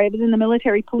military, I was in the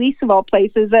military police of all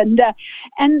places. And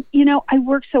I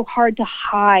worked so hard to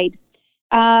hide.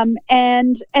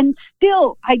 And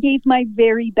still I gave my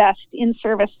very best in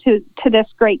service to this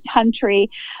great country.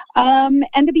 And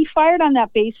to be fired on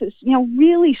that basis,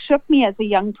 really shook me as a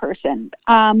young person.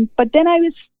 But then I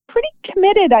was pretty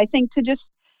committed, I think, to just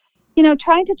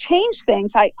trying to change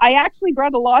things. I actually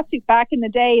brought a lawsuit back in the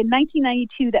day in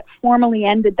 1992 that formally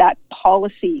ended that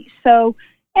policy. So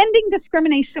ending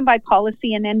discrimination by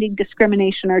policy and ending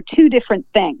discrimination are two different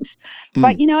things.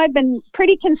 But, I've been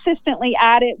pretty consistently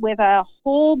at it with a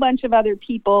whole bunch of other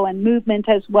people and movement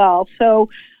as well. So,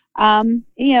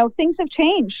 things have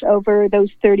changed over those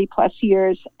 30 plus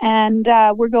years, and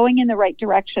we're going in the right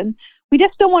direction. We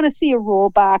just don't want to see a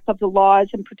rollback of the laws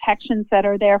and protections that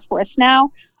are there for us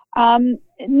now.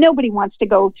 Nobody wants to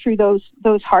go through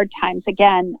those hard times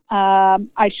again.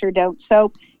 I sure don't.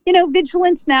 So,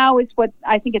 vigilance now is what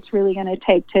I think it's really going to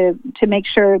take to make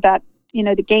sure that,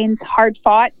 the game's hard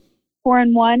fought,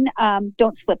 4-1,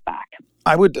 don't slip back.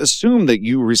 I would assume that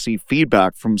you receive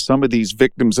feedback from some of these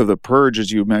victims of the purge,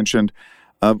 as you mentioned,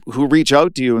 who reach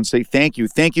out to you and say, thank you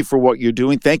for what you're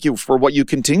doing. Thank you for what you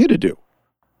continue to do.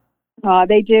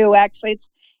 They do, actually.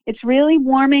 It's really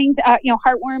warming,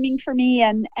 heartwarming for me,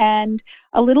 and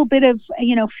a little bit of,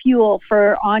 fuel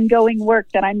for ongoing work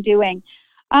that I'm doing.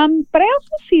 But I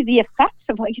also see the effects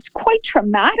of, it's quite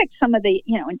traumatic, some of the,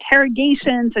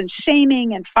 interrogations and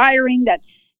shaming and firing that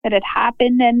had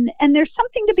happened. And there's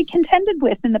something to be contended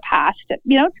with in the past.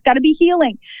 It's got to be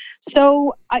healing.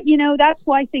 So, that's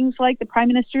why things like the Prime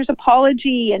Minister's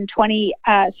apology in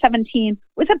 2017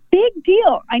 was a big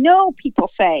deal. I know people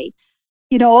say,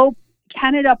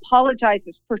 Canada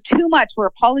apologizes for too much. We're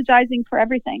apologizing for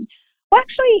everything. Well,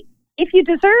 actually, if you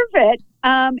deserve it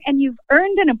and you've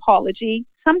earned an apology,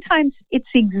 sometimes it's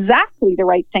exactly the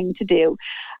right thing to do.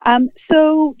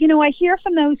 So, I hear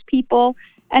from those people.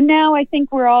 And now I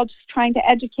think we're all just trying to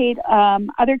educate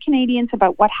other Canadians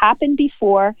about what happened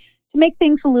before to make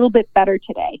things a little bit better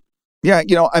today. Yeah,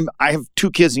 I have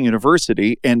 2 kids in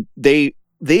university, and they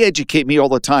educate me all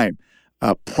the time.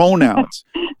 Pronouns,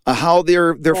 how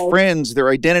their friends, their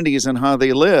identities, and how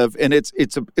they live, and it's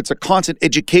a constant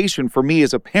education for me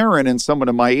as a parent and someone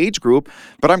in my age group.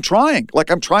 But I'm trying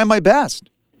my best.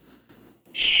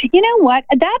 You know what?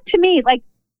 That to me,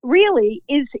 really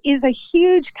is a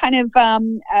huge kind of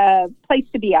place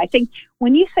to be. I think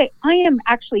when you say, I am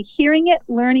actually hearing it,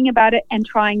 learning about it, and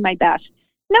trying my best.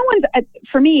 No one's,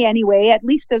 for me anyway, at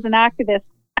least as an activist,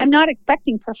 I'm not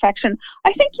expecting perfection.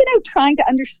 I think, trying to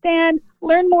understand,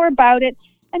 learn more about it,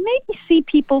 and maybe see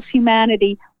people's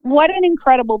humanity. What an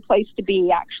incredible place to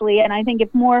be, actually. And I think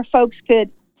if more folks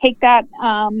could take that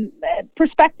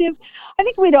perspective, I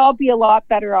think we'd all be a lot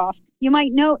better off. You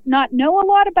might not know a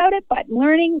lot about it, but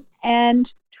learning and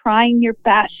trying your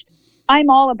best. I'm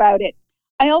all about it.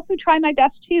 I also try my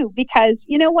best too, because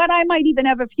you know what? I might even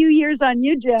have a few years on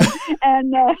you, Jim.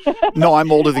 And no,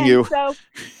 I'm older than you.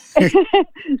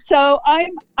 So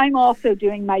I'm also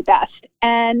doing my best.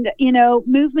 And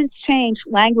movements change,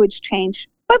 language change.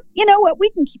 But you know what? We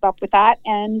can keep up with that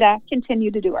and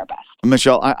continue to do our best.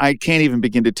 Michelle, I can't even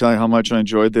begin to tell you how much I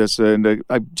enjoyed this. And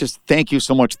I just thank you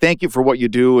so much. Thank you for what you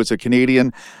do as a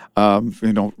Canadian,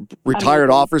 retired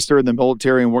officer in the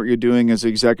military, and what you're doing as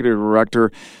executive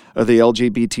director of the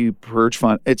LGBT Purge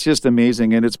Fund. It's just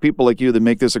amazing. And it's people like you that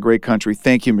make this a great country.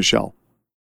 Thank you, Michelle.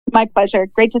 My pleasure.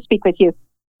 Great to speak with you.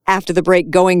 After the break,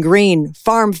 going green,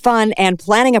 farm fun, and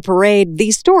planning a parade,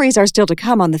 these stories are still to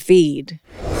come on the feed.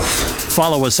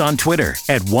 Follow us on Twitter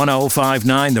at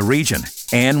 1059 The Region.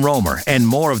 Anne Rohmer and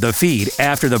more of the feed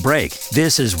after the break.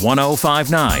 This is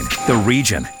 1059 The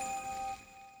Region.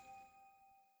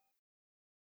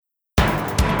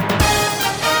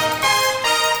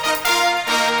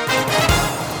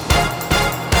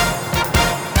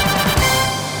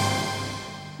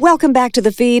 Welcome back to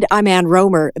the feed. I'm Anne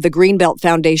Rohmer. The Greenbelt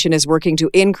Foundation is working to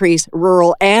increase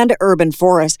rural and urban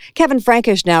forests. Kevin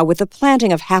Frankish now with the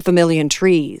planting of 500,000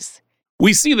 trees.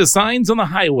 We see the signs on the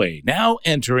highway now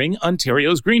entering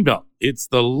Ontario's Greenbelt. It's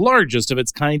the largest of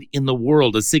its kind in the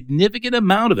world, a significant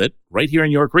amount of it right here in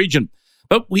York Region.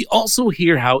 But we also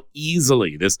hear how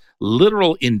easily this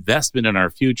literal investment in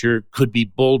our future could be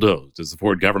bulldozed, as the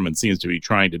Ford government seems to be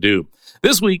trying to do.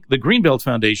 This week, the Greenbelt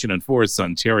Foundation and Forests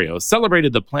Ontario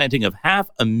celebrated the planting of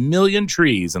 500,000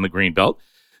 trees in the Greenbelt.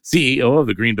 CEO of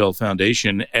the Greenbelt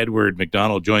Foundation, Edward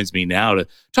McDonald, joins me now to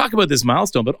talk about this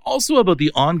milestone, but also about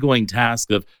the ongoing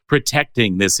task of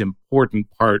protecting this important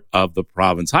part of the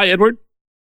province. Hi, Edward.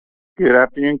 Good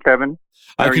afternoon, Kevin.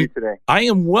 How are you today? I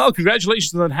am well.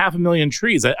 Congratulations on 500,000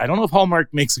 trees. I don't know if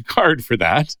Hallmark makes a card for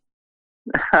that.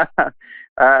 If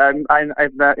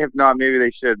not, maybe they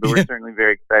should, but we're certainly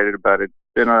very excited about it.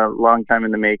 It's been a long time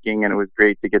in the making, and it was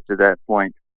great to get to that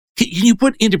point. Can you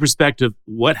put into perspective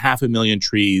what 500,000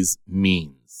 trees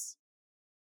means?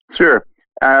 Sure.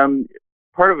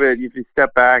 Part of it, if you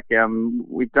step back,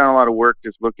 we've done a lot of work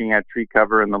just looking at tree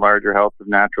cover and the larger health of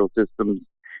natural systems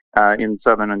in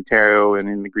southern Ontario and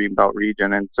in the Greenbelt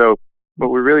region. And so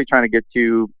what we're really trying to get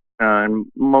to, and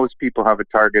most people have a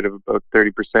target of about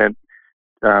 30%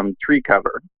 tree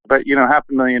cover. But,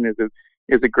 500,000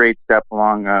 is a great step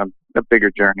along a bigger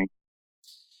journey.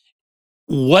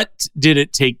 What did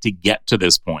it take to get to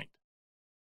this point?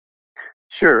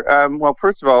 Sure. Well,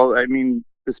 first of all,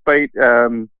 despite,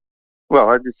 I'll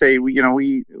just say,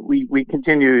 we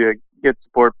continue to get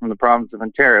support from the province of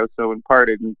Ontario. So in part,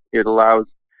 it allows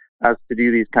us to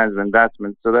do these kinds of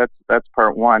investments. So that's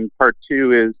part one. Part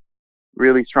two is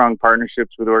really strong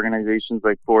partnerships with organizations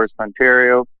like Forests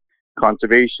Ontario,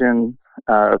 conservation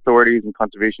authorities and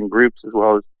conservation groups, as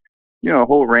well as a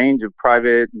whole range of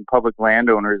private and public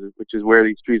landowners, which is where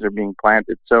these trees are being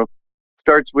planted. So it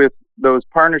starts with those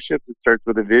partnerships. It starts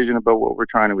with a vision about what we're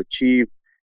trying to achieve,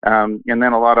 and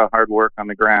then a lot of hard work on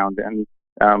the ground. And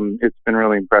it's been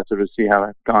really impressive to see how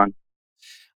that's gone.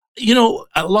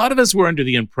 A lot of us were under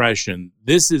the impression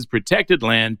this is protected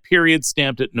land, period,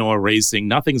 stamped at no erasing,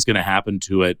 nothing's going to happen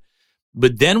to it.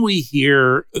 But then we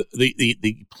hear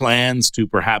the plans to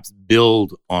perhaps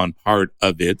build on part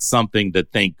of it, something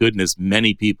that, thank goodness,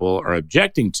 many people are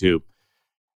objecting to.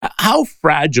 How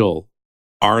fragile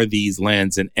are these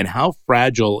lands, and how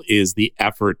fragile is the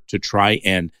effort to try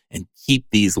and keep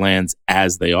these lands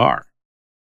as they are?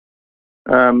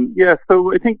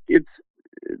 So I think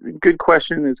good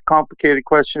question. It's a complicated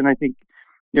question. I think,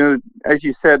 as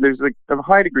you said, there's a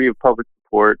high degree of public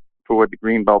support for what the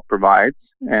Greenbelt provides,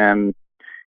 and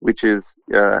which is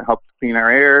helps clean our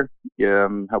air,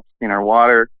 helps clean our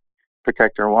water,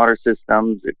 protect our water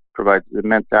systems. It provides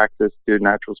immense access to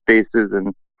natural spaces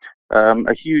and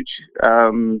a huge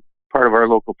part of our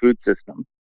local food system,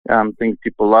 things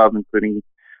people love, including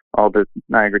all the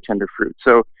Niagara tender fruit.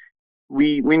 So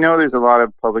we know there's a lot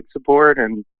of public support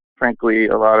and, frankly,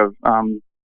 a lot of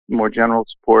more general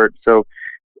support. So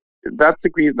that's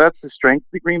the strength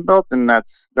of the Greenbelt, and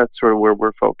that's sort of where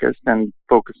we're focused on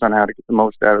how to get the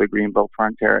most out of the Greenbelt for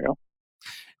Ontario.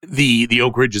 The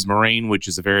Oak Ridges moraine, which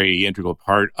is a very integral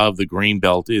part of the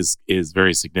Greenbelt, is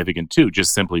very significant too,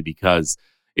 just simply because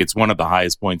it's one of the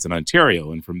highest points in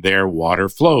Ontario, and from there water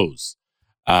flows.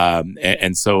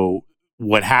 And so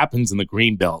what happens in the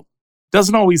Greenbelt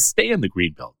doesn't always stay in the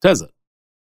Greenbelt, does it?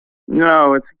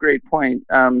 No, it's a great point.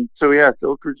 So yeah, the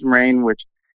Oak Ridge moraine, which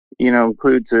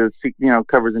includes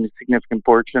covers a significant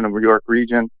portion of the York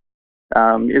region,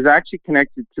 is actually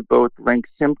connected to both Lake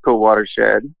Simcoe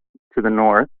watershed to the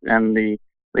north and the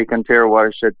Lake Ontario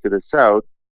watershed to the south.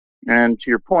 And to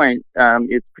your point,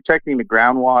 it's protecting the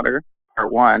groundwater,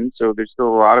 part one. So there's still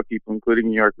a lot of people, including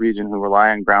the York region, who rely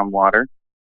on groundwater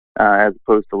as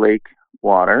opposed to lake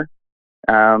water,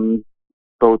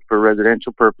 both for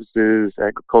residential purposes,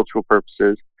 agricultural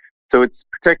purposes. So it's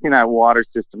protecting that water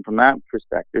system from that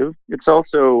perspective. It's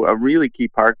also a really key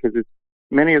part because it's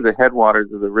many of the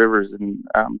headwaters of the rivers and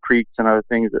creeks and other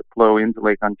things that flow into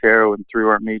Lake Ontario and through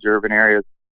our major urban areas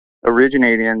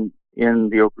originate in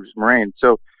the Oak Ridge moraine.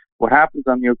 So what happens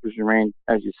on the Oak Ridge moraine,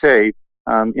 as you say,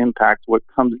 impacts what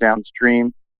comes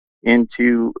downstream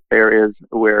into areas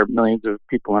where millions of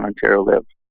people in Ontario live.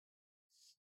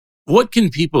 What can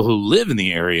people who live in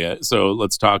the area, so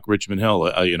let's talk Richmond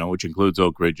Hill, which includes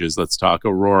Oak Ridges, let's talk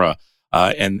Aurora,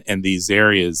 and these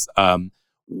areas,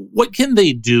 what can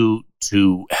they do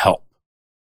to help?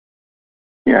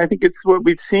 Yeah, I think it's what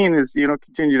we've seen is,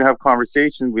 continue to have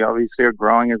conversations. We obviously are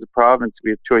growing as a province.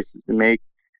 We have choices to make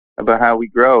about how we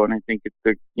grow. And I think it's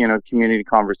the, community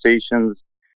conversations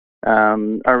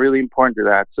are really important to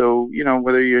that. So,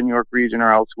 whether you're in York region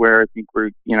or elsewhere, I think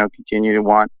we're, continue to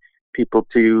want people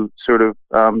to sort of,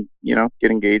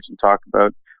 get engaged and talk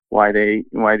about why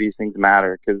these things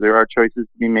matter, because there are choices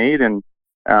to be made, and,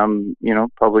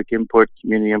 public input,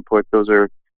 community input, those are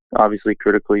obviously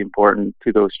critically important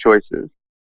to those choices.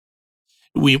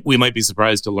 We might be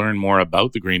surprised to learn more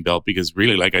about the Greenbelt because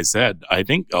really, like I said, I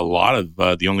think a lot of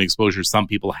the only exposure some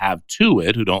people have to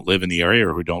it who don't live in the area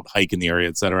or who don't hike in the area,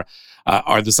 et cetera,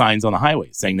 are the signs on the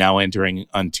highway saying now entering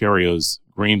Ontario's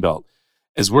Greenbelt.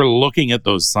 As we're looking at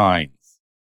those signs,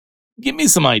 give me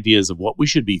some ideas of what we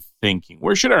should be thinking.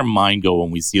 Where should our mind go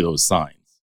when we see those signs?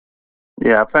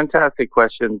 Yeah, fantastic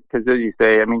question. Because as you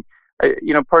say,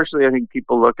 partially I think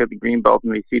people look at the Greenbelt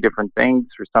and they see different things.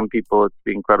 For some people, it's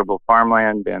the incredible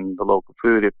farmland and the local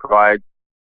food it provides.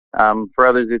 For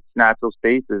others, it's natural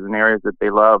spaces and areas that they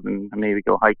love and maybe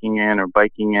go hiking in or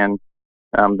biking in,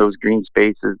 those green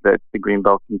spaces that the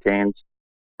Greenbelt contains.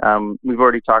 We've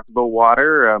already talked about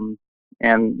water,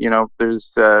 and there's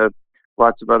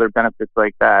lots of other benefits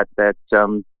like that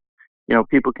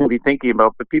people can be thinking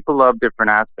about, but people love different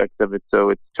aspects of it. So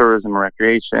it's tourism and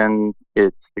recreation,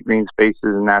 it's the green spaces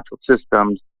and natural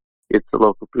systems, it's the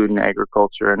local food and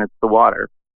agriculture, and it's the water.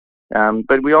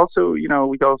 But we also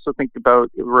think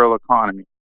about the rural economy.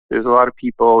 There's a lot of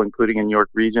people, including in York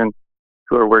region,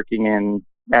 who are working in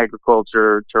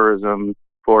agriculture, tourism,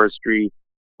 forestry,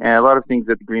 and a lot of things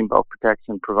that the Greenbelt protects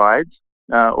and provides.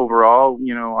 Overall,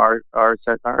 our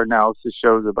analysis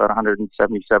shows about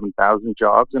 177,000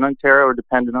 jobs in Ontario are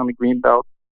dependent on the Greenbelt,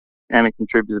 and it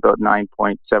contributes about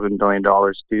 $9.7 billion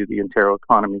to the Ontario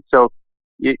economy. So,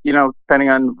 depending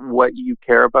on what you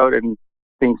care about and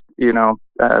things,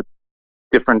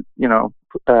 different,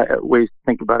 ways to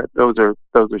think about it, those are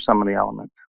some of the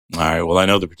elements. All right. Well, I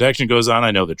know the protection goes on.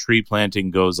 I know the tree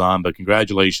planting goes on, but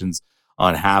congratulations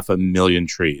on 500,000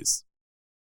 trees.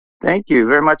 Thank you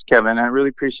very much, Kevin. I really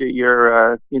appreciate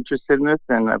your interest in this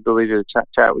and ability to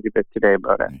chat with you a bit today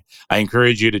about it. I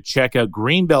encourage you to check out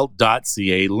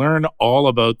greenbelt.ca, learn all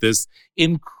about this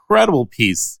incredible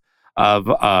piece of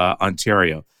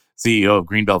Ontario. CEO of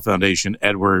Greenbelt Foundation,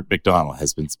 Edward McDonald,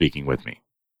 has been speaking with me.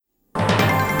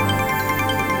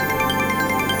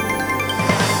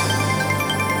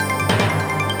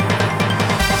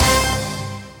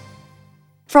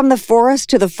 From the forest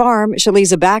to the farm,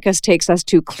 Shaliza Bacchus takes us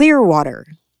to Clearwater.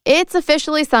 It's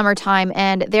officially summertime,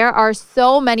 and there are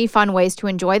so many fun ways to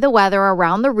enjoy the weather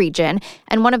around the region.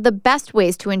 And one of the best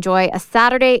ways to enjoy a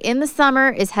Saturday in the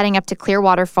summer is heading up to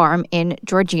Clearwater Farm in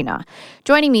Georgina.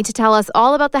 Joining me to tell us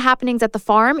all about the happenings at the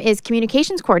farm is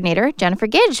Communications Coordinator Jennifer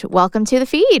Gidge. Welcome to the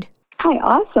feed. Hi,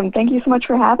 awesome. Thank you so much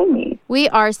for having me. We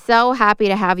are so happy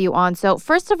to have you on. So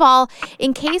first of all,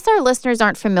 in case our listeners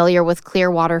aren't familiar with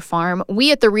Clearwater Farm,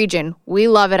 we at the region, we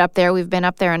love it up there. We've been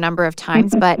up there a number of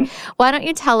times, but why don't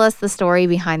you tell us the story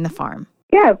behind the farm?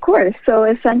 Yeah, of course. So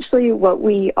essentially what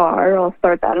we are, I'll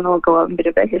start that and I'll go on a bit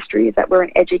of a history, is that we're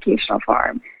an educational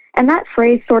farm. And that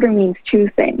phrase sort of means two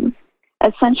things.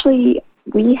 Essentially,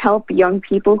 we help young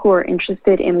people who are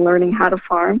interested in learning how to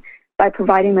farm by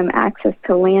providing them access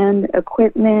to land,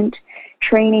 equipment,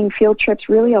 training, field trips,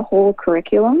 really a whole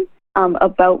curriculum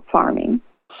about farming.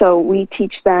 So we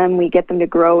teach them, we get them to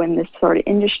grow in this sort of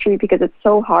industry because it's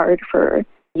so hard for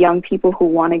young people who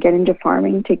want to get into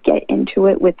farming to get into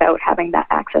it without having that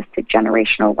access to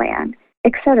generational land,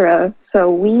 etc.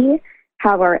 So we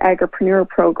have our agripreneur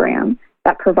program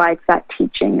that provides that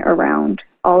teaching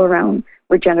all around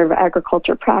regenerative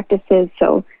agriculture practices,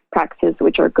 so practices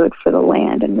which are good for the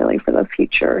land and really for the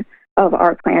future of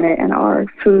our planet and our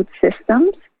food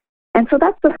systems. And so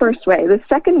that's the first way. The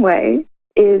second way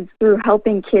is through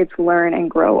helping kids learn and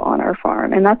grow on our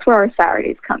farm, and that's where our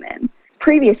Saturdays come in.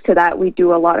 Previous to that, we've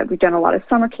done a lot of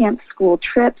summer camps, school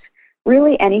trips,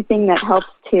 really anything that helps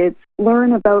kids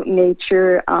learn about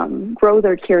nature, grow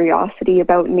their curiosity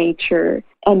about nature,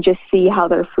 and just see how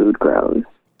their food grows.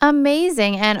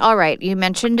 Amazing. And all right, you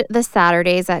mentioned the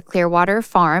Saturdays at Clearwater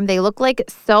Farm. They look like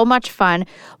so much fun.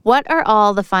 What are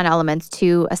all the fun elements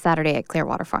to a Saturday at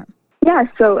Clearwater Farm? Yeah,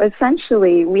 so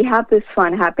essentially we have this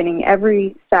fun happening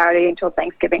every Saturday until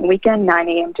Thanksgiving weekend, 9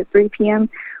 a.m. to 3 p.m.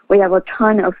 We have a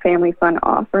ton of family fun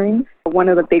offerings. One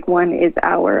of the big ones is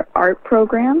our art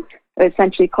program,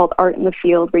 essentially called Art in the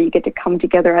Field, where you get to come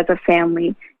together as a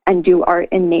family and do art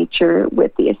in nature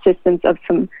with the assistance of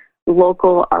some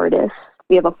local artists.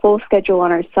 We have a full schedule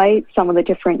on our site. Some of the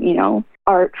different,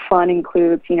 art fun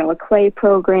includes, a clay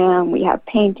program. We have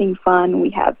painting fun.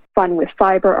 We have fun with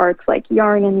fiber arts like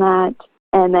yarn and that.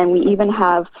 And then we even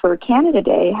have, for Canada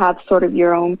Day, have sort of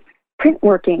your own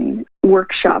printworking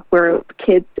workshop where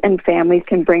kids and families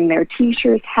can bring their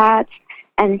T-shirts, hats,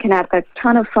 and can have a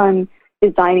ton of fun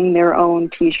designing their own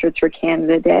T-shirts for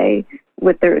Canada Day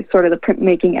with their sort of the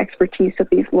printmaking expertise of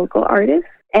these local artists.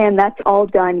 And that's all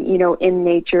done, in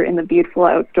nature, in the beautiful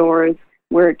outdoors,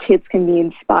 where kids can be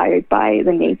inspired by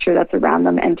the nature that's around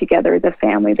them, and together as a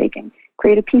family, they can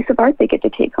create a piece of art they get to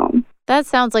take home. That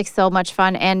sounds like so much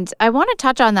fun. And I want to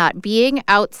touch on that, being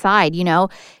outside.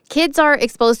 Kids are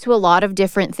exposed to a lot of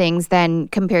different things than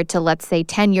compared to, let's say,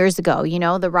 10 years ago.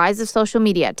 The rise of social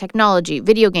media, technology,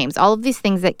 video games, all of these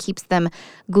things that keeps them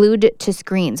glued to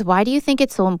screens. Why do you think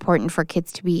it's so important for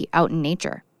kids to be out in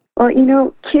nature?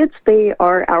 Well, kids, they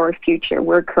are our future.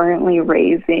 We're currently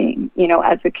raising,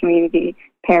 as a community,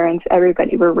 parents,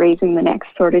 everybody, we're raising the next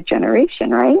sort of generation,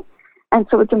 right? And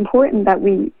so it's important that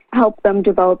we help them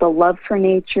develop a love for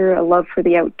nature, a love for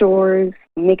the outdoors,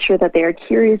 make sure that they are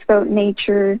curious about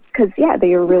nature, because,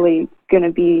 they are really going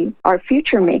to be our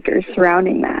future makers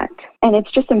surrounding that. And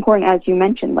it's just important, as you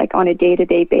mentioned, like on a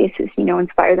day-to-day basis,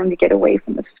 inspire them to get away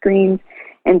from the screens,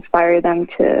 inspire them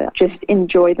to just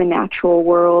enjoy the natural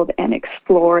world and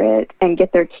explore it and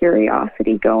get their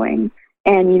curiosity going.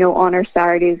 And, on our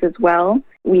Saturdays as well,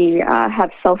 we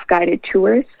have self-guided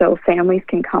tours, so families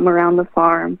can come around the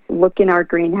farm, look in our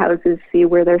greenhouses, see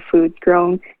where their food's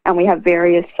grown, and we have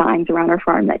various signs around our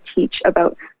farm that teach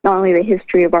about not only the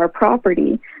history of our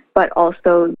property, but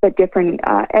also the different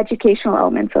educational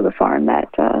elements of the farm that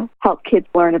help kids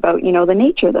learn about, the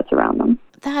nature that's around them.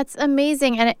 That's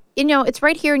amazing. And, it's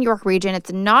right here in York Region.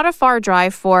 It's not a far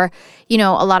drive for, a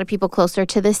lot of people closer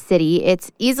to the city.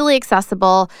 It's easily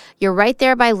accessible. You're right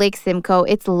there by Lake Simcoe.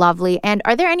 It's lovely. And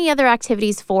are there any other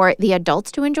activities for the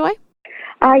adults to enjoy?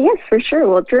 Yes, for sure.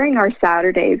 Well, during our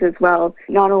Saturdays as well,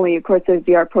 not only, of course, there's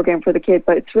the art program for the kids,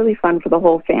 but it's really fun for the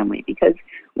whole family because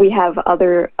we have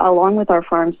along with our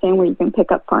farm stand where you can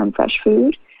pick up farm fresh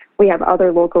food, we have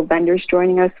other local vendors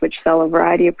joining us which sell a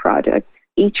variety of products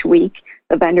each week.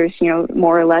 The vendors,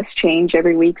 more or less change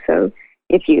every week. So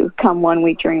if you come one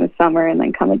week during the summer and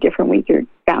then come a different week, you're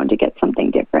bound to get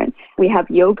something different. We have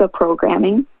yoga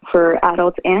programming for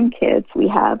adults and kids. We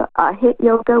have HIIT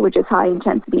yoga, which is high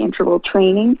intensity interval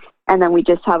training. And then we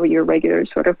just have your regular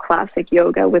sort of classic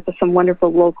yoga with some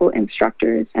wonderful local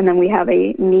instructors. And then we have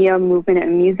a Nia movement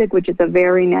and music, which is a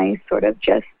very nice sort of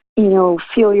just,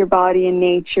 feel your body in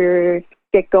nature,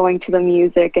 get going to the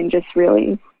music and just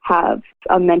really have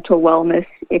a mental wellness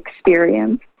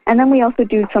experience. And then we also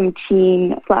do some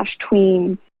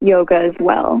teen/tween yoga as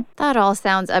well. That all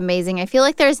sounds amazing. I feel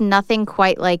like there's nothing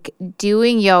quite like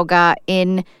doing yoga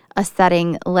in a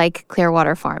setting like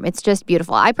Clearwater Farm. It's just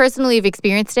beautiful. I personally have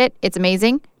experienced it. It's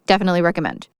amazing. Definitely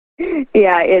recommend.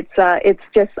 Yeah, it's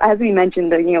just, as we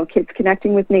mentioned, kids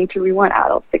connecting with nature. We want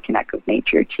adults to connect with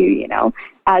nature too,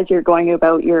 as you're going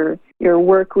about your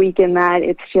work week in that.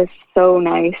 It's just so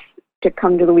nice to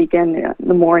come to the weekend in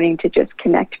the morning to just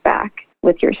connect back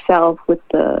with yourself, with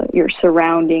your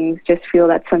surroundings, just feel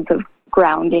that sense of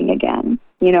grounding again,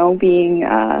 being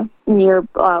near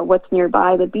what's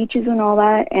nearby, the beaches and all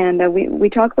that. And we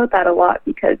talk about that a lot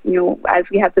because, as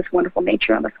we have this wonderful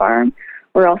nature on the farm,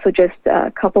 we're also just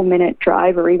a couple-minute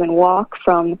drive or even walk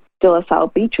from De La Salle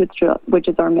Beach, which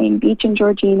is our main beach in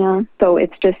Georgina. So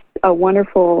it's just a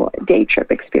wonderful day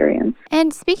trip experience.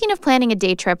 And speaking of planning a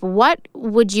day trip, what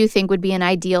would you think would be an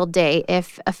ideal day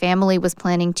if a family was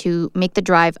planning to make the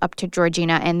drive up to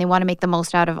Georgina and they want to make the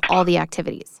most out of all the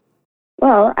activities?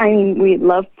 Well, we'd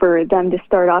love for them to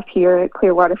start off here at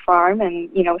Clearwater Farm and,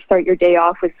 start your day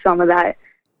off with some of that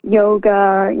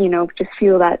yoga, just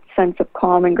feel that sense of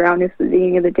calm and groundness at the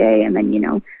beginning of the day, and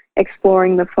then,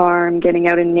 exploring the farm, getting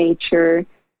out in nature,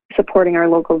 supporting our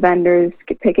local vendors,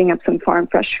 picking up some farm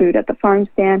fresh food at the farm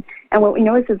stand. And what we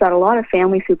notice is that a lot of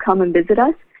families who come and visit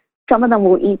us, some of them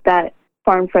will eat that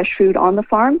farm fresh food on the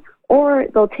farm, or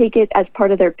they'll take it as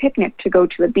part of their picnic to go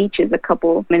to the beaches a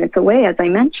couple minutes away, as I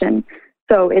mentioned.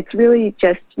 So it's really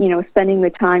just, spending the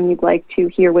time you'd like to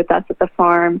here with us at the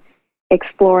farm,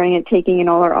 exploring it, taking in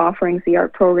all our offerings, the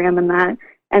art program and that.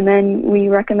 And then we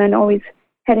recommend always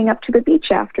heading up to the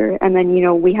beach after. And then,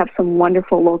 we have some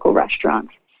wonderful local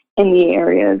restaurants in the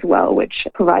area as well, which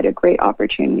provide a great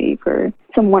opportunity for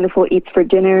some wonderful eats for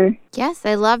dinner. Yes,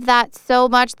 I love that so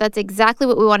much. That's exactly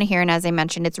what we want to hear. And as I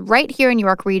mentioned, it's right here in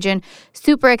York Region,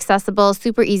 super accessible,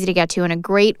 super easy to get to, and a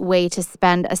great way to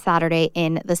spend a Saturday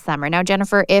in the summer. Now,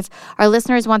 Jennifer, if our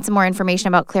listeners want some more information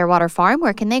about Clearwater Farm,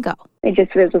 where can they go? They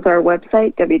just visit our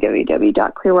website,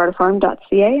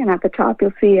 www.clearwaterfarm.ca, and at the top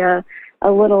you'll see a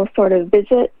little sort of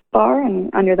visit bar, and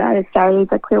under that is Saturdays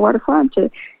at Clearwater Farm to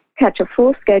catch a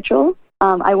full schedule.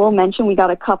 I will mention we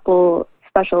got a couple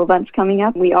special events coming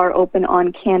up. We are open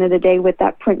on Canada Day with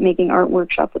that printmaking art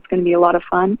workshop. That's going to be a lot of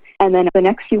fun. And then the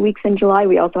next few weeks in July,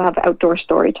 we also have outdoor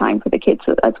story time for the kids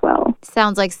as well.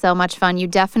 Sounds like so much fun. You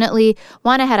definitely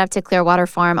want to head up to Clearwater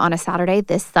Farm on a Saturday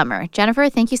this summer. Jennifer,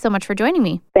 thank you so much for joining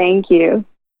me. Thank you.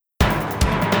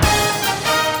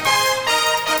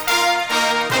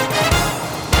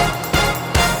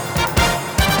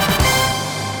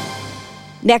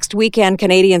 Next weekend,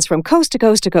 Canadians from coast to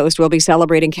coast to coast will be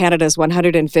celebrating Canada's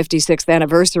 156th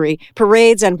anniversary.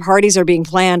 Parades and parties are being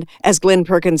planned. As Glynn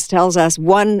Perkins tells us,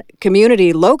 one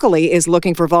community locally is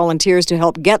looking for volunteers to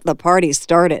help get the party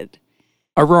started.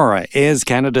 Aurora is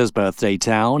Canada's birthday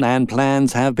town, and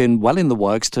plans have been well in the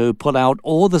works to put out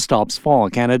all the stops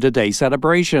for Canada Day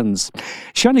celebrations.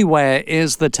 Shali Ware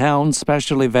is the town's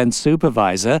special events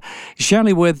supervisor.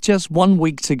 Shali, with just 1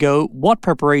 week to go, what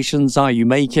preparations are you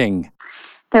making?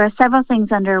 There are several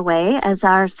things underway as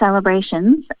our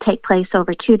celebrations take place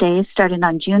over 2 days, starting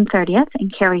on June 30th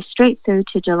and carry straight through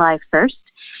to July 1st.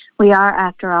 We are,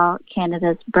 after all,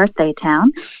 Canada's birthday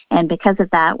town, and because of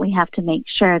that, we have to make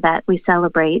sure that we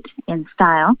celebrate in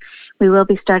style. We will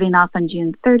be starting off on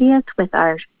June 30th with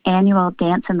our annual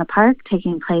Dance in the Park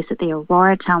taking place at the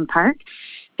Aurora Town Park,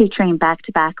 featuring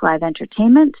back-to-back live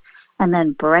entertainment. And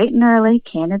then bright and early,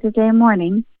 Canada Day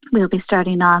morning, we'll be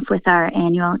starting off with our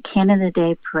annual Canada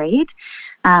Day Parade,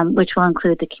 which will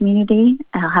include the community.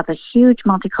 It'll have a huge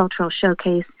multicultural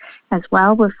showcase as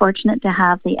well. We're fortunate to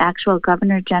have the actual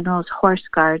Governor General's Horse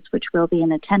Guards, which will be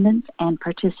in attendance and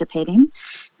participating.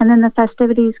 And then the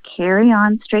festivities carry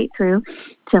on straight through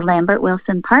to Lambert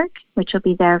Wilson Park, which will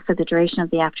be there for the duration of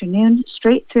the afternoon,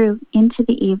 straight through into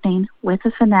the evening with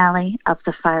a finale of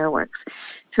the fireworks.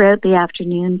 Throughout the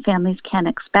afternoon, families can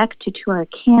expect to tour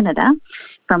Canada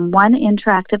from one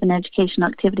interactive and educational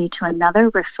activity to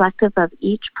another, reflective of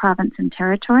each province and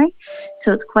territory.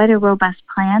 So it's quite a robust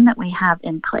plan that we have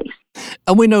in place.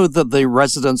 And we know that the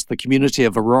residents, the community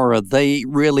of Aurora, they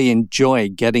really enjoy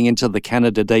getting into the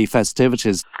Canada Day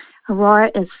festivities.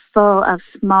 Aurora is full of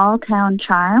small town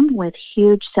charm with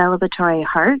huge celebratory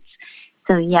hearts.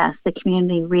 So yes, the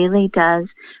community really does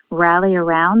rally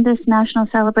around this national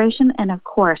celebration. And of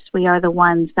course, we are the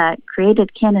ones that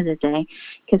created Canada Day,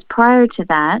 because prior to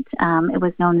that, it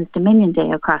was known as Dominion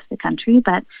Day across the country.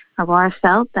 But Aurora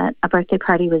felt that a birthday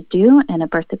party was due, and a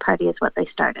birthday party is what they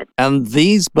started. And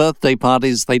these birthday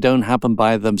parties, they don't happen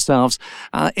by themselves.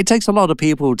 It takes a lot of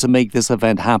people to make this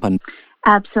event happen.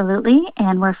 Absolutely,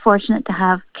 and we're fortunate to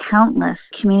have countless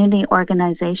community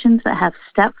organizations that have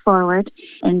stepped forward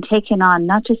and taken on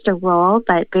not just a role,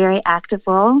 but very active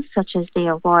roles, such as the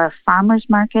Aurora Farmers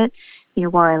Market, the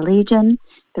Aurora Legion,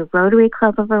 the Rotary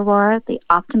Club of Aurora, the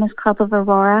Optimist Club of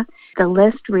Aurora. The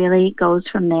list really goes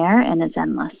from there and is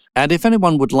endless. And if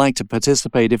anyone would like to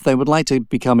participate, if they would like to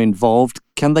become involved,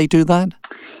 can they do that?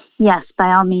 Yes,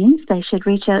 by all means, they should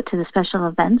reach out to the special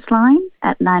events line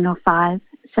at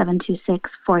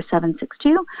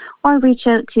 905-726-4762 or reach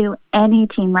out to any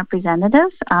team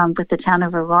representative with the town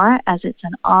of Aurora, as it's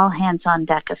an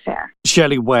all-hands-on-deck affair.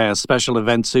 Shelley Ware, Special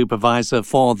Event Supervisor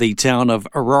for the town of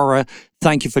Aurora,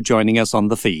 thank you for joining us on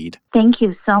The Feed. Thank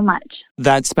you so much.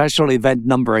 That special event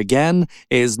number again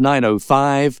is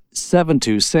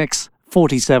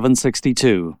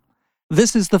 905-726-4762.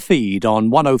 This is The Feed on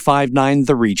 105.9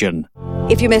 The Region.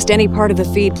 If you missed any part of the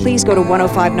feed, please go to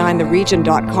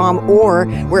 1059theregion.com or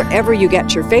wherever you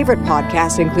get your favorite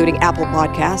podcasts, including Apple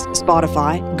Podcasts,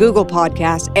 Spotify, Google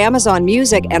Podcasts, Amazon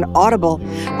Music, and Audible.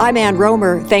 I'm Anne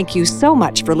Rohmer. Thank you so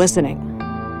much for listening.